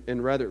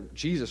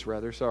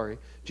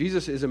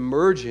Jesus is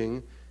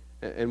emerging,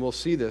 and we'll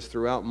see this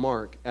throughout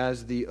Mark,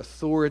 as the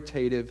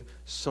authoritative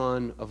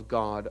Son of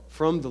God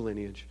from the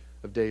lineage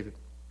of David.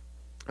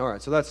 All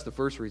right, so that's the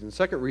first reason. The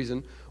second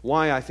reason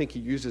why I think he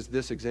uses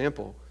this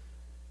example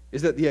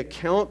is that the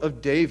account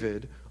of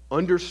David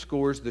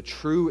underscores the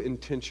true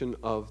intention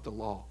of the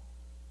law.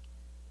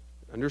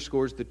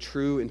 Underscores the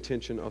true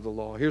intention of the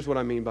law. Here's what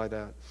I mean by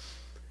that.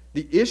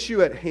 The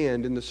issue at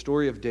hand in the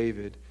story of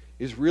David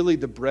is really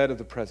the bread of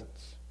the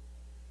presence.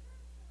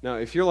 Now,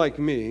 if you're like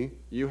me,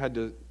 you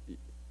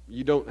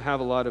don't have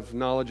a lot of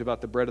knowledge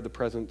about the bread of the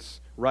presence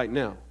right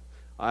now.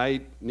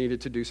 I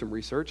needed to do some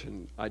research,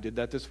 and I did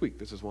that this week.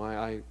 This is why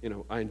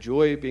I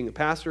enjoy being a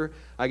pastor.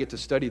 I get to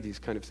study these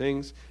kind of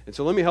things. And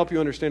so let me help you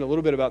understand a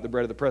little bit about the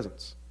bread of the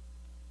presence.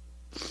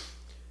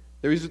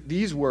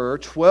 These were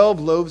 12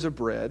 loaves of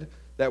bread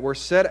that were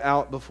set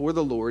out before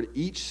the Lord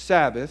each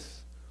Sabbath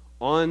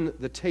on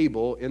the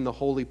table in the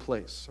holy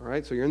place. All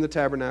right, so you're in the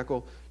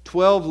tabernacle,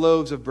 12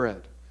 loaves of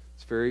bread.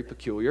 It's very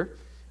peculiar,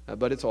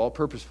 but it's all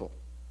purposeful.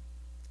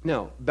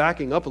 Now,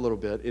 backing up a little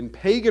bit, in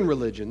pagan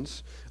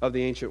religions of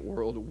the ancient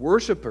world,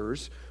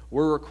 worshipers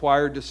were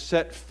required to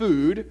set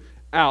food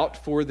out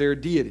for their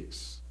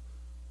deities.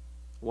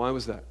 Why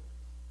was that?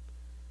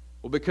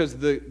 Well, because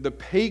the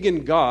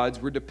pagan gods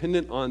were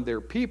dependent on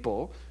their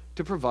people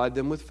to provide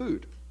them with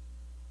food.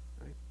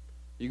 Right?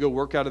 You go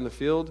work out in the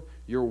field,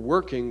 you're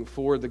working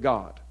for the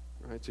god.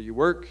 Right? So you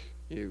work,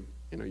 you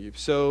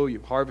sow,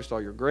 you harvest all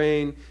your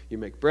grain, you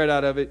make bread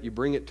out of it, you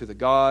bring it to the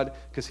God,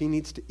 because he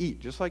needs to eat,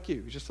 just like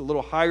you. He's just a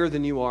little higher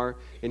than you are,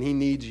 and he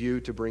needs you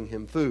to bring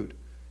him food.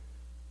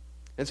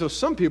 And so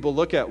some people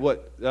look at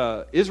what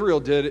Israel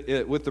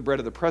did with the bread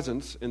of the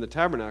presence in the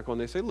tabernacle, and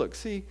they say, look,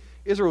 see,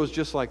 Israel was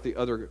just like the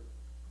other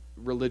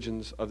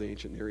religions of the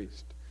ancient Near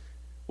East.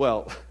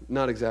 Well,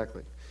 not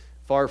exactly.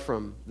 Far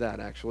from that,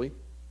 actually.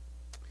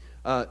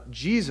 The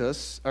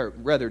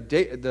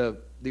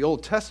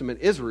Old Testament,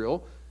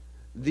 Israel,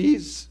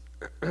 these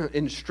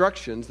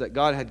instructions that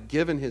God had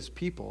given his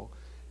people,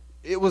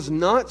 it was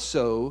not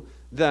so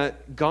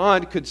that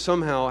God could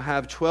somehow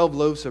have 12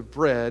 loaves of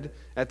bread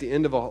at the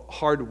end of a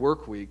hard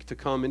work week to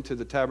come into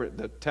the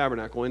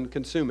tabernacle and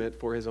consume it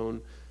for his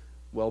own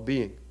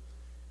well-being.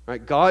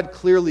 Right? God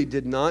clearly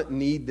did not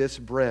need this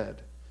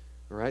bread.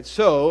 All right?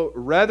 So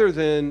rather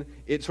than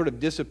it sort of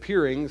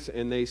disappearing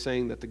and they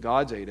saying that the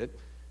gods ate it,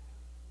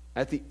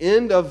 at the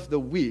end of the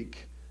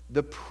week,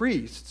 the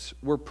priests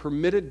were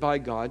permitted by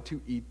God to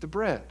eat the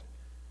bread.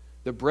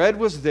 The bread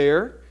was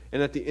there,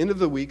 and at the end of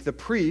the week, the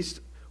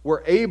priests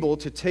were able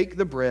to take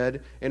the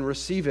bread and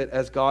receive it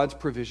as God's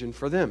provision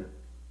for them.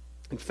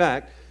 In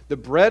fact, the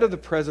bread of the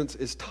presence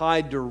is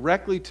tied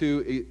directly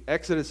to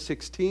Exodus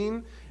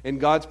 16 and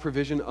God's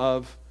provision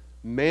of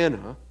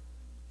manna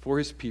for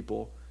his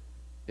people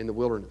in the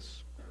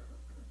wilderness.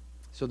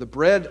 So the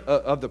bread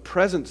of the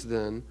presence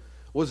then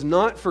was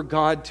not for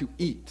God to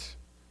eat.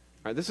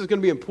 All right, this is going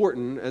to be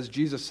important as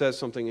Jesus says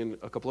something in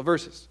a couple of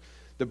verses.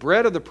 The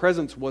bread of the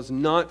presence was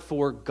not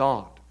for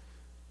God.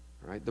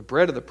 All right, the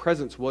bread of the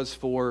presence was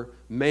for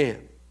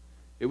man.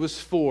 It was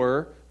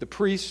for the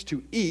priests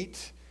to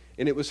eat,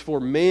 and it was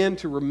for man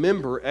to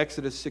remember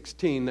Exodus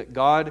 16, that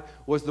God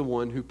was the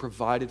one who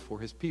provided for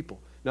his people.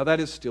 Now that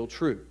is still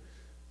true.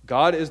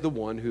 God is the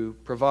one who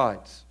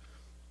provides.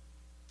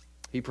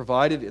 He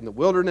provided in the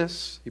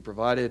wilderness. He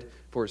provided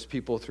for his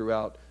people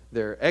throughout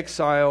their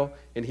exile,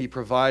 and he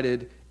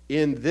provided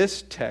in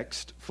this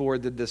text for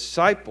the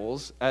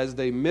disciples as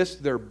they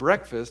missed their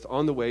breakfast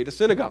on the way to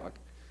synagogue.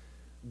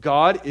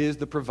 God is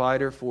the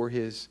provider for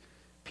his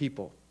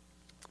people.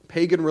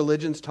 Pagan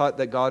religions taught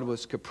that God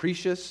was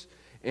capricious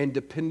and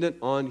dependent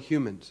on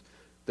humans.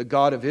 The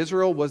God of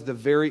Israel was the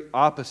very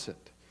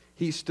opposite.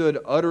 He stood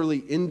utterly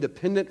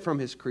independent from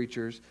his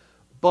creatures,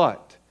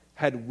 but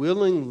had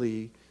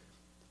willingly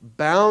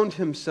bound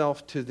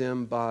himself to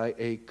them by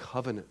a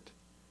covenant.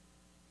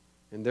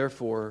 And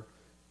therefore,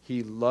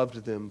 he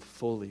loved them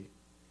fully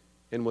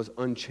and was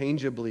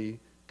unchangeably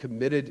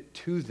committed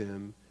to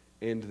them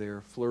and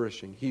their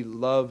flourishing. He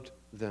loved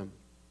them.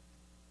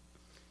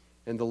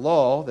 And the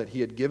law that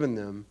he had given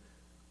them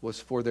was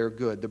for their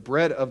good. The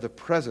bread of the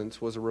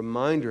presence was a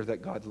reminder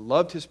that God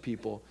loved his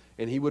people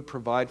and he would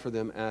provide for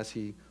them as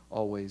he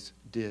always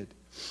did.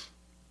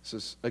 This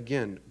is,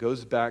 again,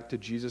 goes back to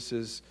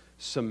Jesus'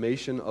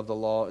 summation of the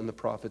law and the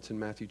prophets in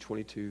Matthew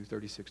 22,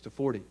 36 to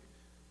 40.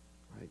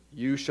 Right?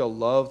 You shall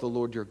love the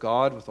Lord your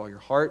God with all your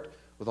heart,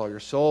 with all your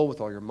soul,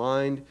 with all your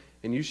mind,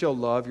 and you shall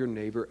love your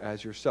neighbor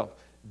as yourself.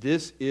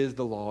 This is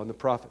the law and the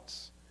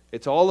prophets.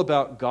 It's all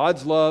about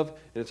God's love,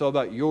 and it's all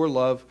about your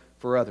love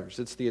for others.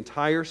 It's the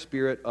entire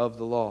spirit of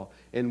the law.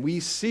 And we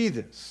see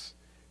this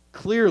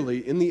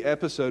clearly in the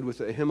episode with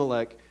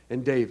Ahimelech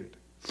and David.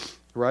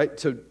 Right?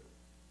 So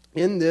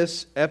in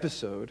this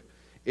episode,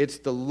 it's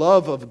the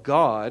love of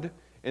God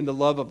and the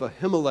love of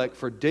Ahimelech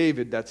for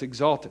David that's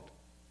exalted.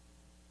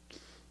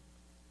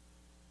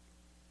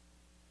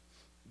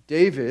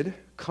 David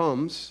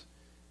comes,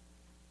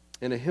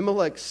 and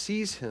Ahimelech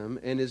sees him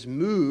and is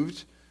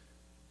moved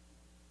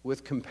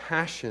with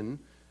compassion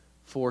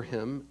for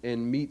him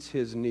and meets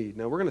his need.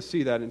 Now, we're going to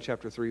see that in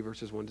chapter 3,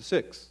 verses 1 to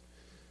 6.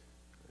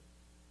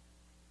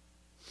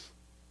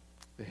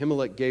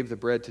 Ahimelech gave the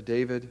bread to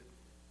David,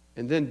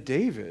 and then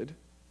David,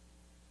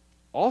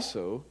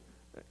 also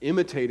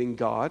imitating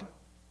God,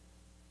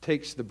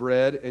 takes the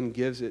bread and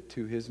gives it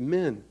to his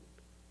men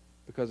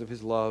because of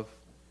his love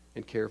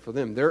and care for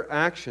them. Their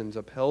actions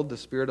upheld the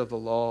spirit of the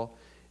law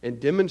and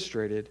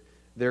demonstrated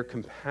their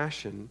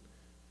compassion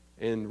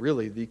and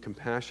really the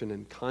compassion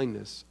and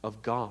kindness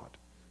of God.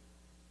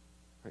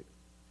 Right?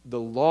 The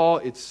law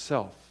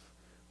itself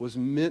was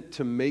meant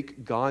to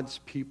make God's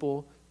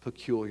people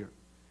peculiar,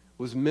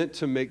 was meant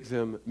to make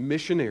them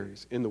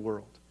missionaries in the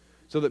world,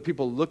 so that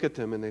people look at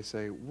them and they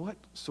say, what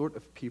sort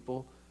of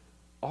people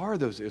are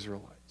those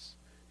Israelites?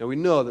 Now we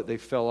know that they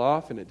fell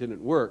off and it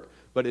didn't work,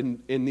 but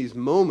in these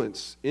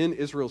moments in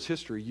Israel's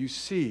history, you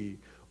see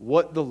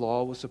what the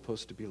law was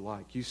supposed to be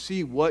like. You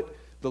see what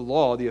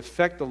the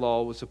effect the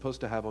law was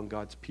supposed to have on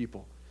God's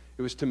people.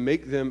 It was to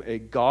make them a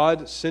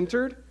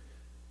God-centered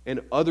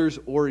and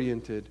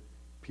others-oriented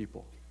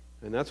people.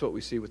 And that's what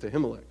we see with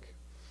Ahimelech.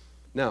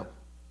 Now,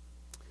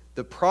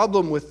 the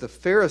problem with the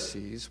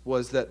Pharisees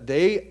was that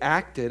they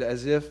acted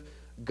as if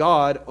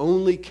God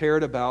only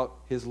cared about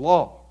his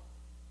law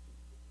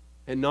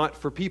and not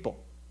for people.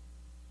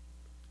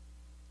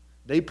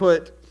 They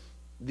put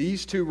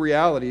these two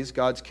realities,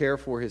 God's care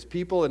for his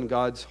people and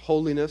God's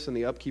holiness and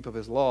the upkeep of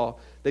his law,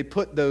 they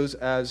put those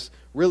as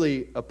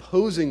really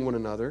opposing one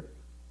another,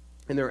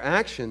 and their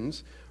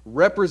actions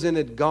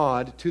represented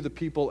God to the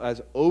people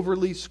as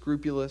overly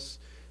scrupulous,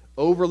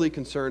 overly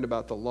concerned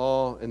about the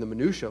law and the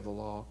minutiae of the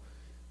law,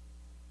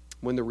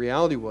 when the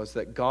reality was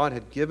that God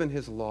had given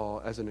his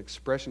law as an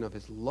expression of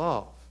his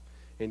love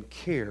and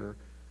care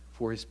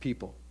for his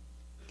people.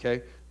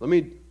 Okay? Let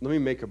me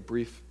make a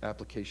brief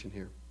application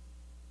here.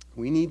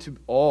 We need to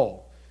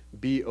all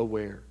be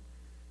aware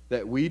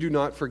that we do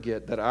not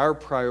forget that our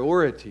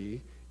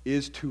priority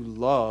is to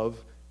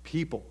love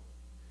people.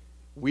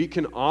 We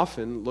can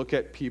often look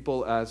at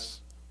people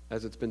as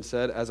it's been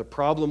said, as a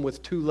problem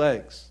with two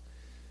legs.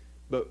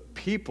 But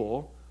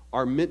people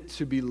are meant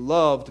to be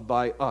loved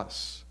by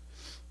us.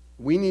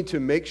 We need to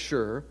make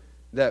sure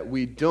that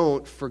we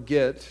don't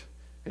forget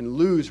and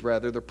lose,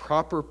 rather, the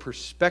proper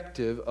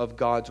perspective of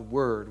God's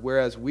Word.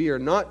 Whereas we are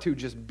not to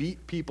just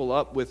beat people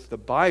up with the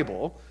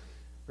Bible,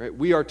 right?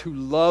 We are to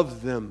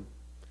love them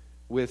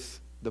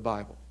with the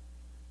Bible.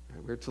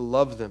 Right? We're to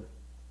love them.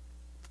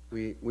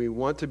 We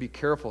want to be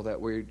careful that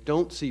we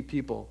don't see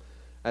people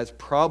as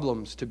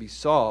problems to be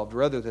solved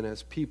rather than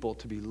as people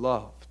to be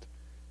loved.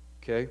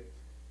 Okay?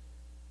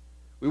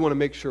 We want to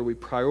make sure we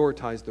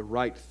prioritize the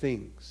right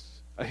things.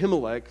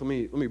 Ahimelech,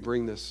 let me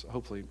bring this,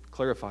 hopefully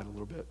clarified a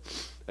little bit.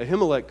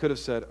 Ahimelech could have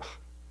said,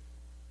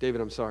 David,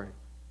 I'm sorry.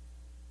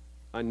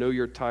 I know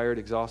you're tired,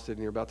 exhausted,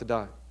 and you're about to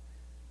die.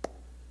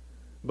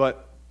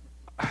 But,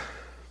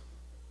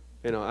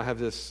 I have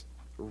this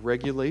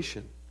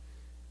regulation,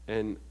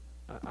 and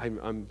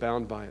I'm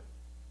bound by it.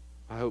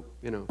 I hope,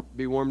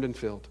 be warmed and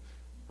filled.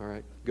 All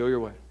right, go your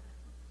way.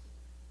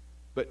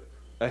 But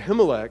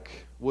Ahimelech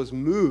was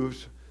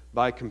moved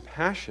by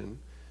compassion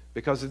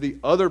because of the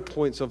other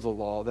points of the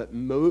law that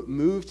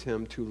moved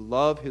him to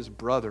love his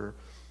brother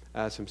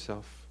as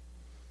himself.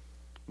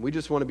 We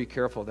just want to be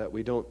careful that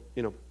we don't,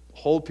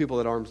 hold people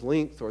at arm's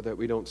length, or that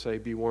we don't say,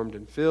 be warmed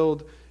and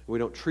filled. We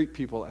don't treat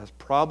people as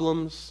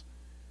problems,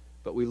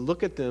 but we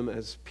look at them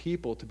as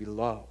people to be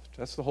loved.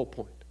 That's the whole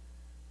point.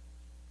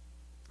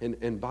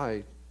 And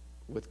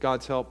with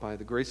God's help, by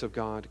the grace of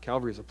God,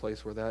 Calvary is a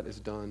place where that is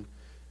done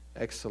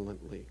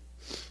excellently.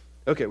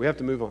 Okay, we have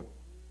to move on.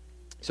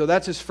 So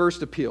that's his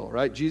first appeal,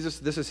 right? Jesus,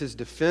 this is his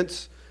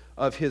defense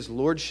of his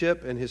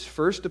lordship, and his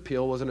first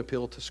appeal was an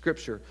appeal to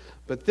Scripture.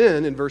 But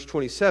then, in verse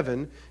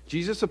 27,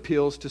 Jesus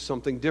appeals to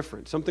something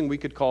different, something we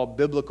could call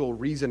biblical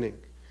reasoning.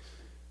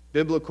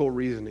 Biblical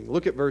reasoning.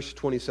 Look at verse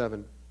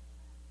 27.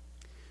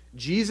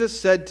 Jesus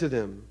said to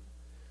them,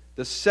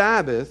 the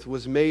Sabbath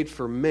was made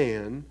for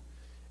man,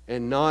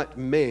 and not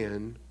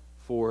man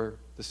for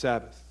the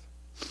Sabbath.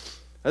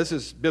 This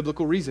is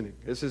biblical reasoning.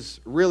 This is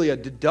really a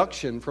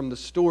deduction from the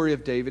story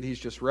of David he's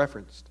just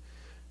referenced.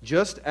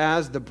 Just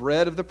as the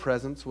bread of the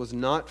presence was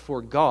not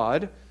for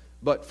God,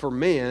 but for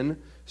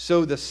man,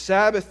 so the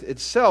Sabbath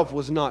itself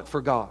was not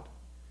for God.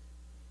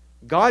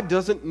 God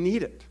doesn't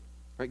need it.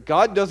 Right?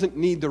 God doesn't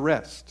need the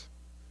rest.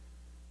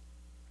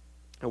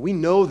 And we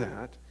know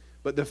that,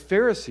 but the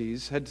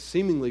Pharisees had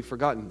seemingly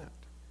forgotten that.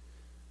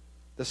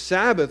 The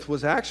Sabbath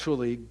was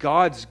actually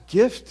God's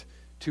gift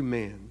to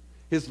man,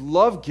 His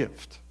love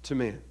gift to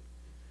man.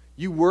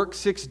 You work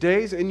 6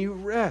 days and you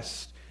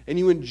rest, and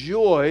you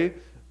enjoy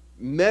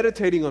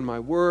meditating on my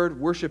word,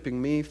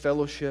 worshiping me,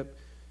 fellowship,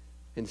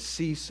 and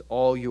cease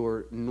all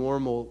your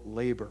normal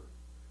labor.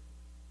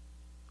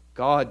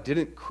 God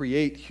didn't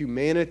create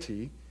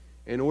humanity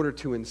in order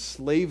to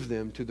enslave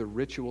them to the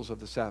rituals of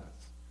the Sabbath.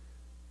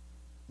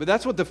 But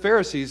that's what the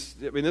Pharisees,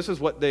 this is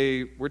what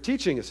they were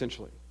teaching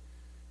essentially.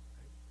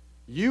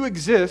 You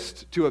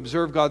exist to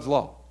observe God's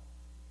law.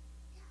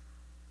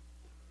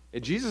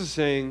 And Jesus is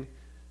saying,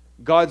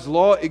 God's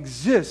law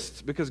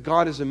exists because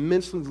God is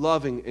immensely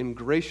loving and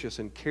gracious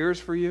and cares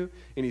for you,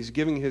 and He's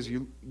given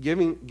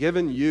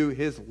you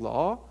His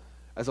law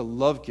as a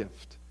love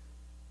gift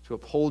to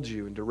uphold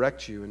you and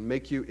direct you and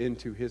make you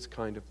into His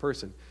kind of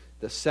person.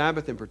 The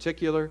Sabbath in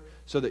particular,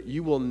 so that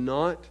you will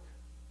not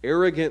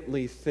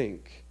arrogantly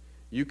think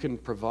you can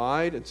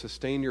provide and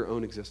sustain your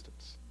own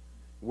existence.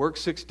 Work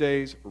 6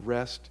 days,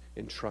 rest,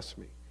 and trust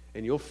me,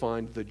 and you'll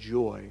find the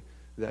joy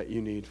that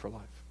you need for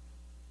life.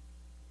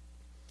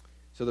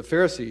 So the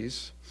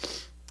Pharisees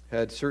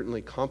had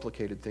certainly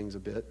complicated things a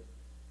bit,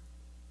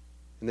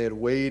 and they had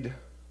weighed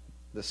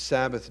the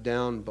Sabbath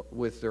down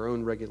with their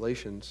own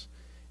regulations,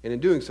 and in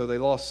doing so they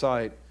lost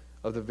sight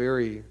of the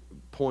very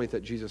point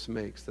that Jesus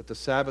makes, that the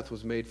Sabbath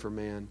was made for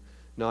man,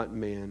 not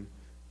man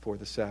for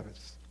the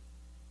Sabbath.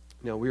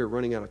 Now we are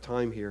running out of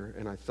time here,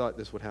 and I thought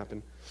this would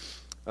happen.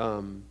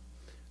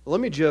 Let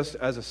me just,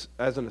 as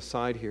an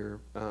aside here,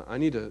 I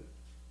need to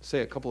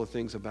say a couple of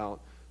things about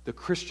the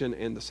Christian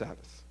and the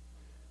Sabbath.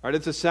 All right,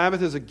 if the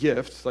Sabbath is a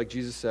gift, like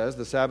Jesus says,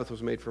 the Sabbath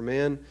was made for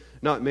man,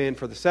 not man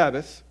for the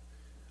Sabbath,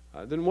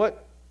 then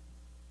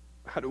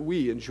how do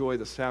we enjoy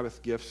the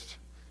Sabbath gift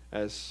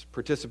as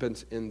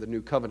participants in the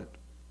new covenant?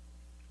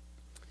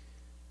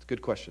 It's a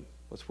good question.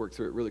 Let's work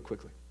through it really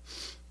quickly.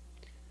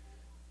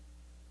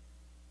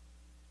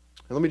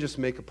 And let me just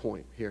make a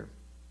point here.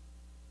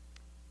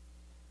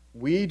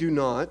 We do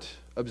not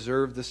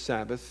observe the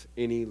Sabbath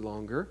any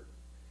longer.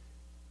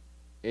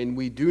 And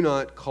we do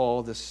not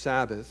call the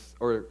Sabbath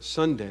or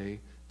Sunday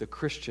the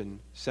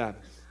Christian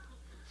Sabbath.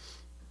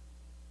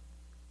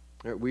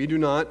 Right, we do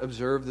not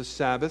observe the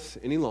Sabbath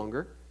any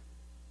longer.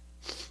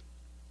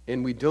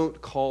 And we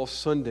don't call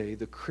Sunday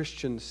the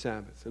Christian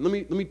Sabbath. And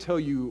let me tell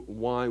you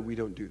why we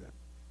don't do that.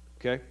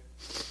 Okay?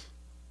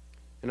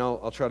 And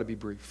I'll try to be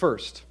brief.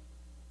 First,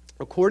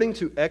 according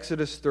to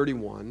Exodus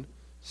 31,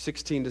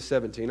 16 to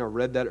 17, I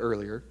read that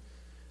earlier,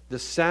 the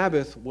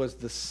Sabbath was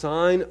the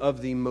sign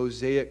of the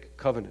Mosaic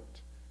covenant.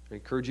 I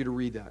encourage you to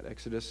read that,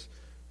 Exodus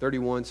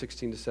 31,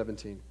 16 to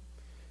 17.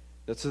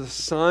 That's a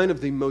sign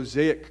of the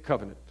Mosaic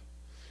covenant.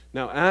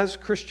 Now, as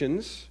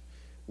Christians,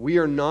 we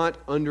are not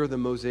under the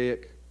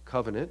Mosaic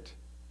covenant.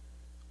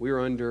 We are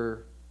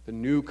under the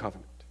new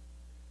covenant.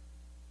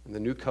 And the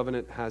new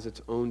covenant has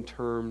its own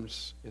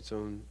terms, its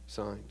own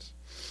signs.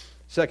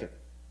 Second,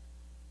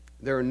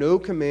 there are no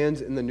commands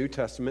in the New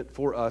Testament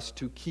for us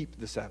to keep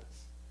the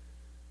Sabbath.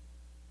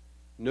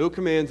 No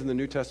commands in the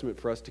New Testament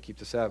for us to keep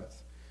the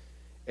Sabbath.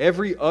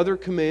 Every other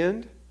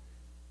command,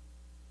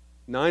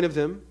 9 of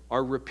them,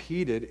 are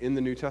repeated in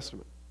the New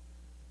Testament,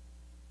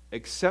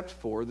 except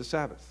for the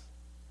Sabbath,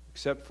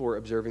 except for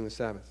observing the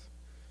Sabbath.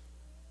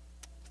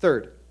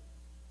 Third,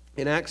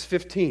 in Acts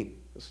 15,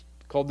 it's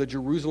called the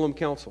Jerusalem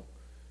Council,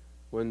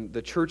 when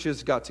the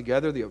churches got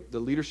together, the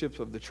leadership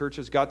of the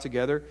churches got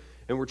together,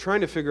 and we're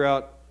trying to figure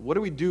out, what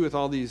do we do with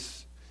all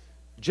these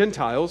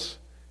Gentiles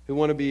who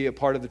want to be a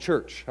part of the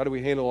church? How do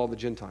we handle all the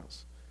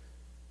Gentiles?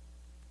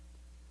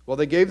 Well,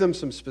 they gave them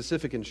some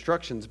specific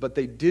instructions, but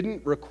they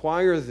didn't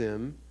require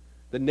them,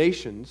 the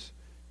nations,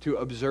 to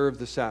observe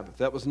the Sabbath.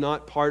 That was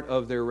not part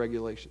of their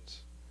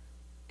regulations.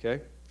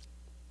 Okay?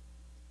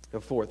 Now,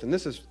 fourth, and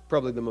this is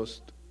probably the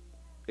most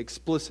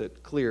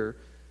explicit, clear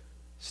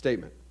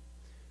statement.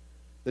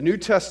 The New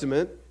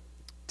Testament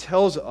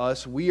tells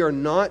us we are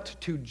not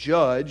to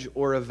judge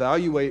or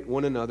evaluate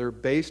one another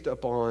based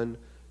upon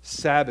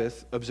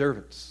Sabbath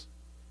observance.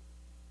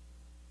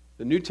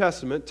 The New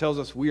Testament tells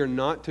us we are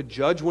not to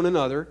judge one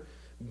another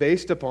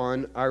based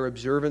upon our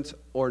observance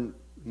or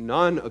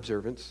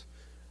non-observance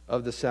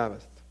of the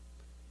Sabbath.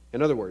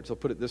 In other words, I'll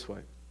put it this way.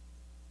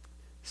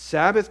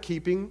 Sabbath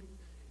keeping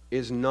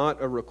is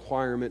not a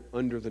requirement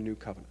under the New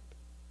Covenant.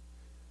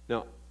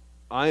 Now,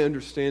 I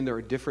understand there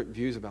are different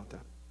views about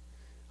that.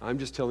 I'm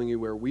just telling you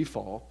where we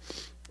fall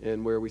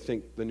and where we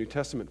think the New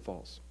Testament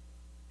falls.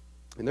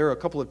 And there are a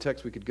couple of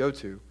texts we could go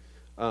to.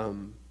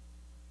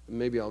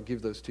 Maybe I'll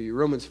give those to you.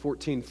 Romans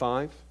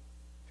 14:5, if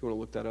you want to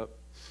look that up.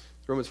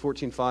 Romans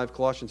 14:5,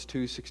 Colossians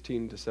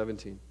 2:16 to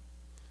 17.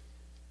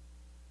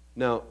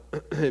 Now,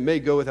 it may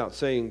go without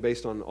saying,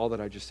 based on all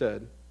that I just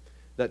said,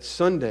 that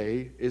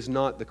Sunday is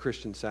not the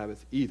Christian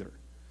Sabbath either.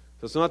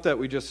 So it's not that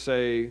we just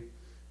say,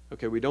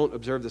 okay, we don't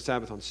observe the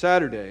Sabbath on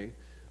Saturday,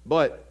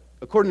 but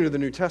according to the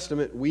New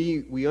Testament,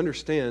 we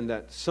understand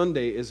that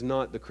Sunday is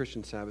not the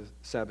Christian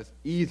Sabbath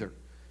either.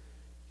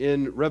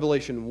 In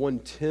Revelation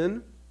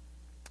 1:10,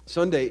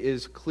 Sunday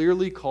is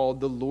clearly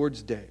called the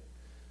Lord's Day.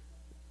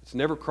 It's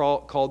never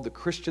called the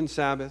Christian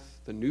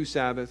Sabbath, the new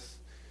Sabbath.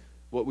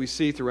 What we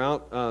see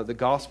throughout the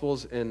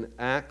Gospels and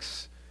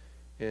Acts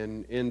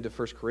and into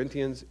 1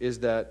 Corinthians is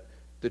that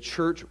the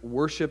church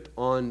worshiped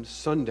on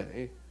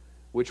Sunday,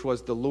 which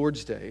was the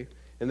Lord's Day,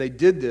 and they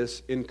did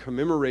this in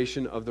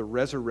commemoration of the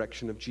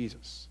resurrection of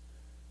Jesus.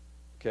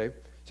 Okay?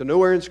 So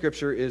nowhere in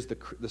Scripture is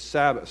the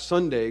Sabbath,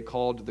 Sunday,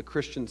 called the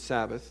Christian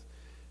Sabbath,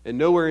 and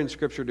nowhere in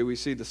Scripture do we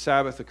see the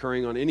Sabbath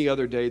occurring on any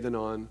other day than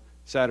on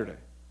Saturday.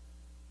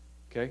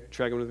 Okay?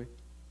 Tracking with me?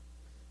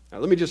 Now,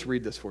 let me just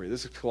read this for you.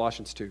 This is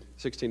Colossians 2,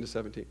 16 to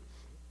 17.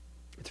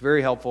 It's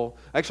very helpful.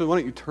 Actually, why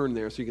don't you turn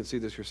there so you can see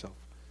this yourself.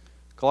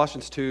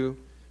 Colossians 2,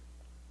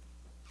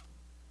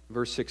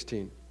 verse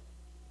 16.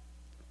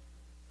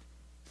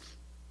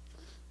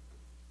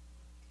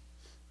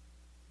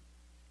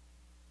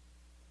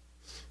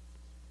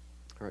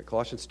 All right,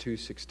 Colossians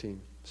 2:16.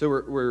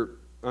 So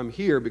I'm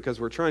here because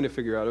we're trying to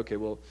figure out, okay,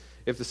 well,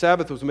 if the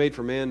Sabbath was made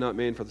for man, not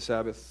man for the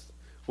Sabbath,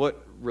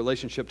 what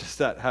relationship does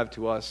that have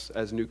to us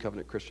as New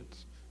Covenant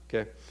Christians?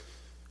 Okay,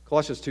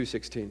 Colossians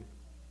 2:16.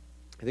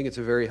 I think it's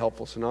a very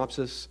helpful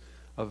synopsis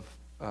of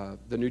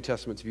the New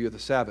Testament's view of the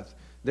Sabbath.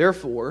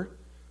 Therefore,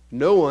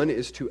 no one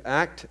is to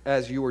act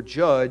as your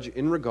judge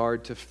in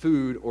regard to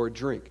food or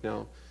drink.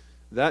 Now,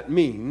 that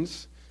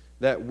means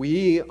that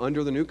we,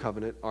 under the New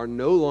Covenant, are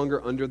no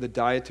longer under the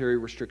dietary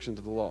restrictions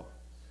of the law.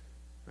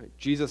 Right?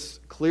 Jesus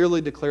clearly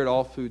declared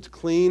all foods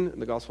clean. In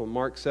the Gospel of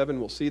Mark 7,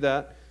 we'll see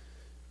that.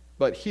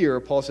 But here,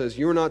 Paul says,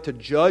 you are not to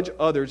judge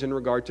others in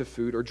regard to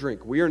food or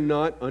drink. We are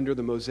not under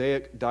the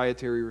Mosaic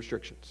dietary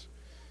restrictions.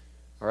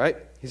 All right?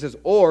 He says,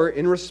 or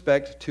in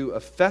respect to a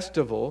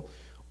festival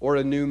or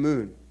a new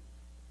moon.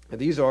 And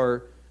he's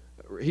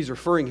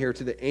referring here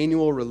to the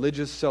annual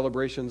religious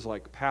celebrations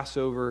like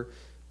Passover,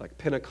 like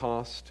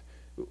Pentecost.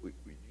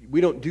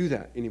 We don't do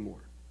that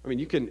anymore. I mean,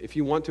 you can, if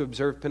you want to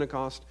observe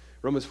Pentecost,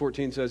 Romans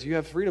 14 says you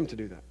have freedom to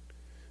do that.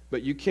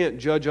 But you can't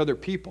judge other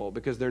people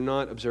because they're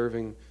not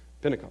observing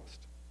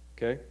Pentecost,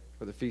 okay?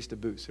 Or the Feast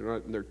of Booths. They're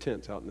not in their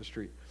tents out in the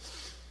street.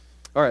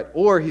 All right,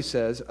 or he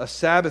says a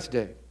Sabbath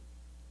day.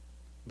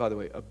 By the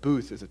way, a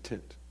booth is a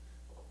tent.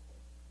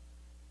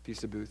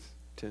 Feast of Booths,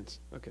 tents,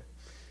 okay.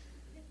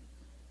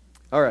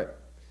 All right.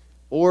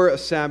 Or a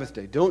Sabbath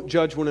day. Don't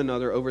judge one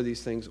another over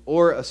these things.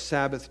 Or a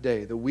Sabbath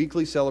day, the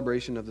weekly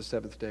celebration of the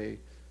seventh day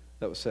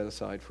that was set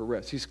aside for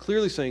rest. He's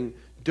clearly saying,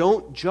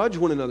 don't judge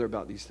one another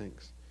about these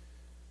things.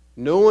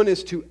 No one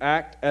is to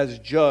act as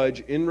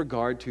judge in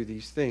regard to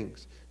these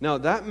things. Now,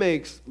 that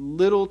makes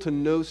little to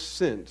no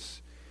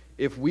sense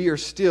if we are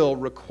still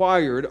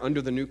required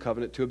under the new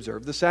covenant to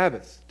observe the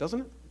Sabbath,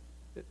 doesn't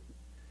it?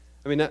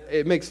 I mean,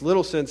 it makes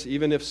little sense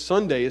even if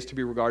Sunday is to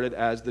be regarded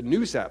as the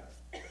new Sabbath.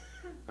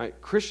 Right?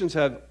 Christians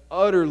have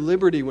utter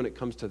liberty when it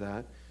comes to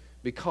that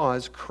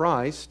because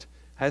Christ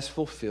has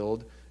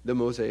fulfilled the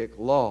Mosaic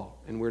law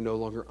and we're no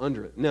longer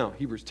under it. Now,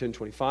 Hebrews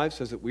 10:25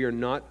 says that we are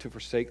not to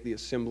forsake the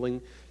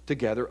assembling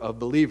together of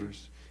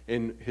believers.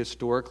 And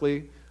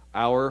historically,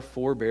 our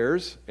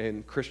forebears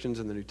and Christians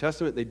in the New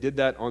Testament, they did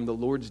that on the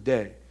Lord's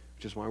Day,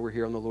 which is why we're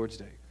here on the Lord's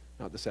Day,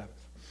 not the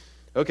Sabbath.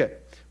 Okay,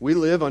 we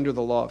live under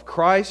the law of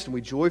Christ and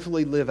we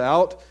joyfully live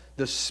out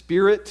the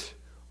spirit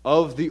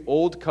of the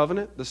old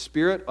covenant, the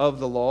spirit of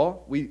the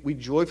law. We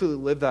joyfully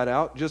live that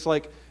out, just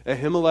like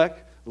Ahimelech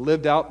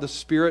lived out the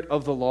spirit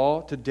of the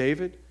law to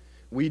David.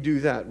 We do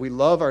that. We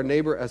love our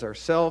neighbor as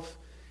ourselves,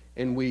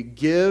 and we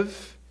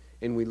give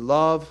and we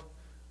love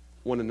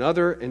one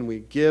another, and we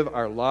give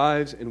our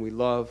lives and we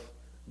love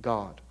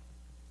God.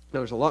 Now,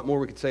 there's a lot more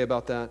we could say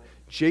about that.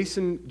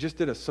 Jason just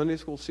did a Sunday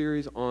school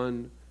series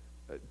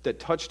that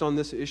touched on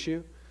this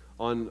issue,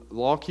 on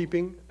law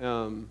keeping,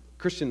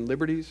 Christian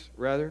liberties,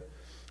 rather.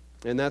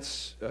 And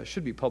that's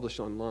should be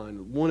published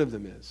online. One of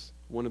them is.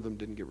 One of them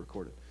didn't get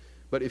recorded.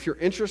 But if you're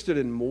interested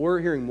in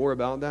hearing more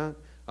about that,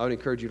 I would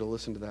encourage you to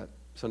listen to that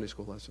Sunday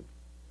school lesson.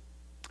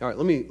 All right,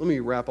 let me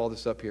wrap all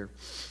this up here.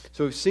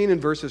 So we've seen in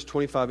verses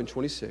 25 and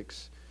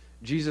 26,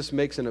 Jesus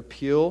makes an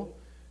appeal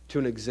to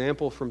an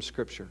example from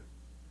Scripture.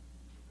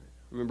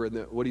 Remember,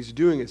 what he's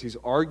doing is he's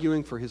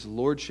arguing for his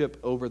lordship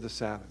over the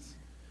Sabbath.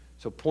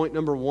 So point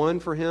number one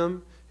for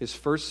him, his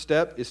first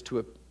step is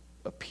to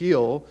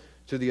appeal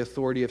to the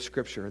authority of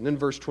Scripture. And then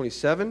verse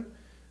 27,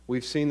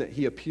 we've seen that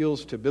he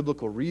appeals to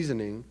biblical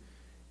reasoning.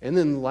 And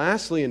then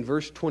lastly, in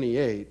verse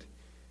 28,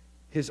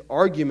 his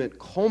argument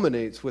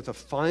culminates with a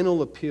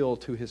final appeal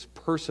to his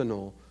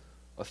personal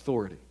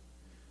authority.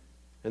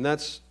 And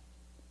that's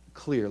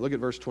clear. Look at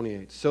verse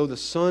 28. So the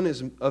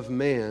Son of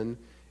Man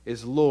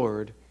is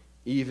Lord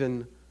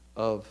even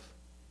of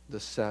the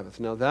Sabbath.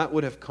 Now that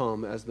would have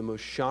come as the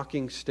most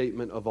shocking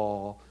statement of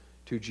all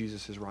to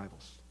Jesus'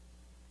 rivals.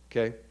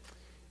 Okay?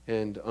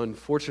 And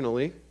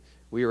unfortunately,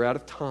 we are out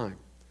of time.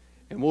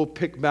 And we'll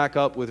pick back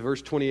up with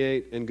verse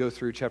 28 and go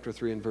through chapter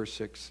 3 and verse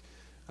 6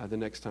 the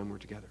next time we're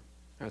together.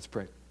 Let's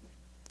pray.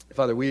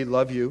 Father, we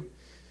love you.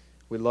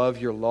 We love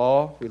your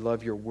law. We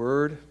love your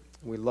word.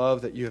 We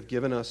love that you have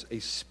given us a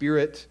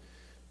spirit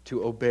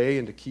to obey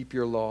and to keep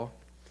your law.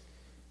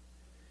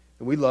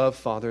 And we love,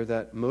 Father,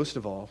 that most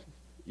of all,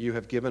 you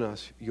have given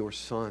us your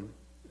Son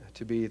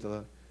to be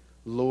the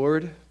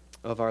Lord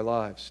of our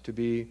lives, to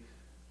be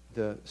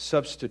the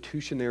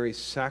substitutionary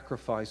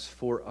sacrifice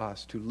for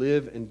us, to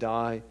live and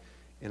die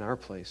in our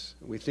place.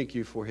 We thank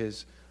you for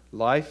his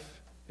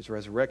life, his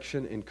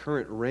resurrection, and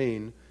current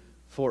reign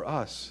for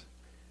us.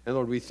 And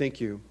Lord, we thank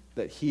you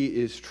that he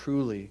is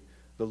truly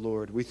the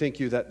Lord. We thank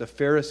you that the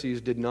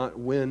Pharisees did not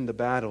win the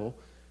battle,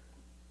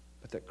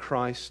 but that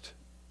Christ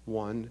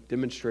won,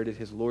 demonstrated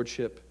his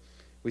lordship.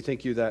 We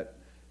thank you that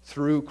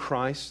through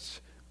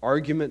Christ's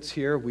arguments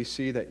here, we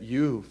see that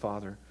you,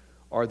 Father,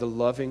 are the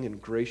loving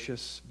and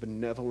gracious,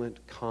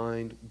 benevolent,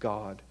 kind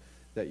God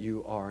that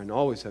you are and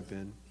always have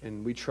been.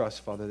 And we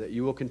trust, Father, that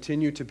you will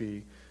continue to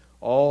be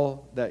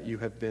all that you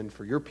have been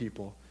for your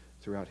people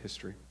throughout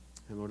history.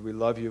 And Lord, we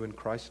love you in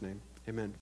Christ's name. Amen.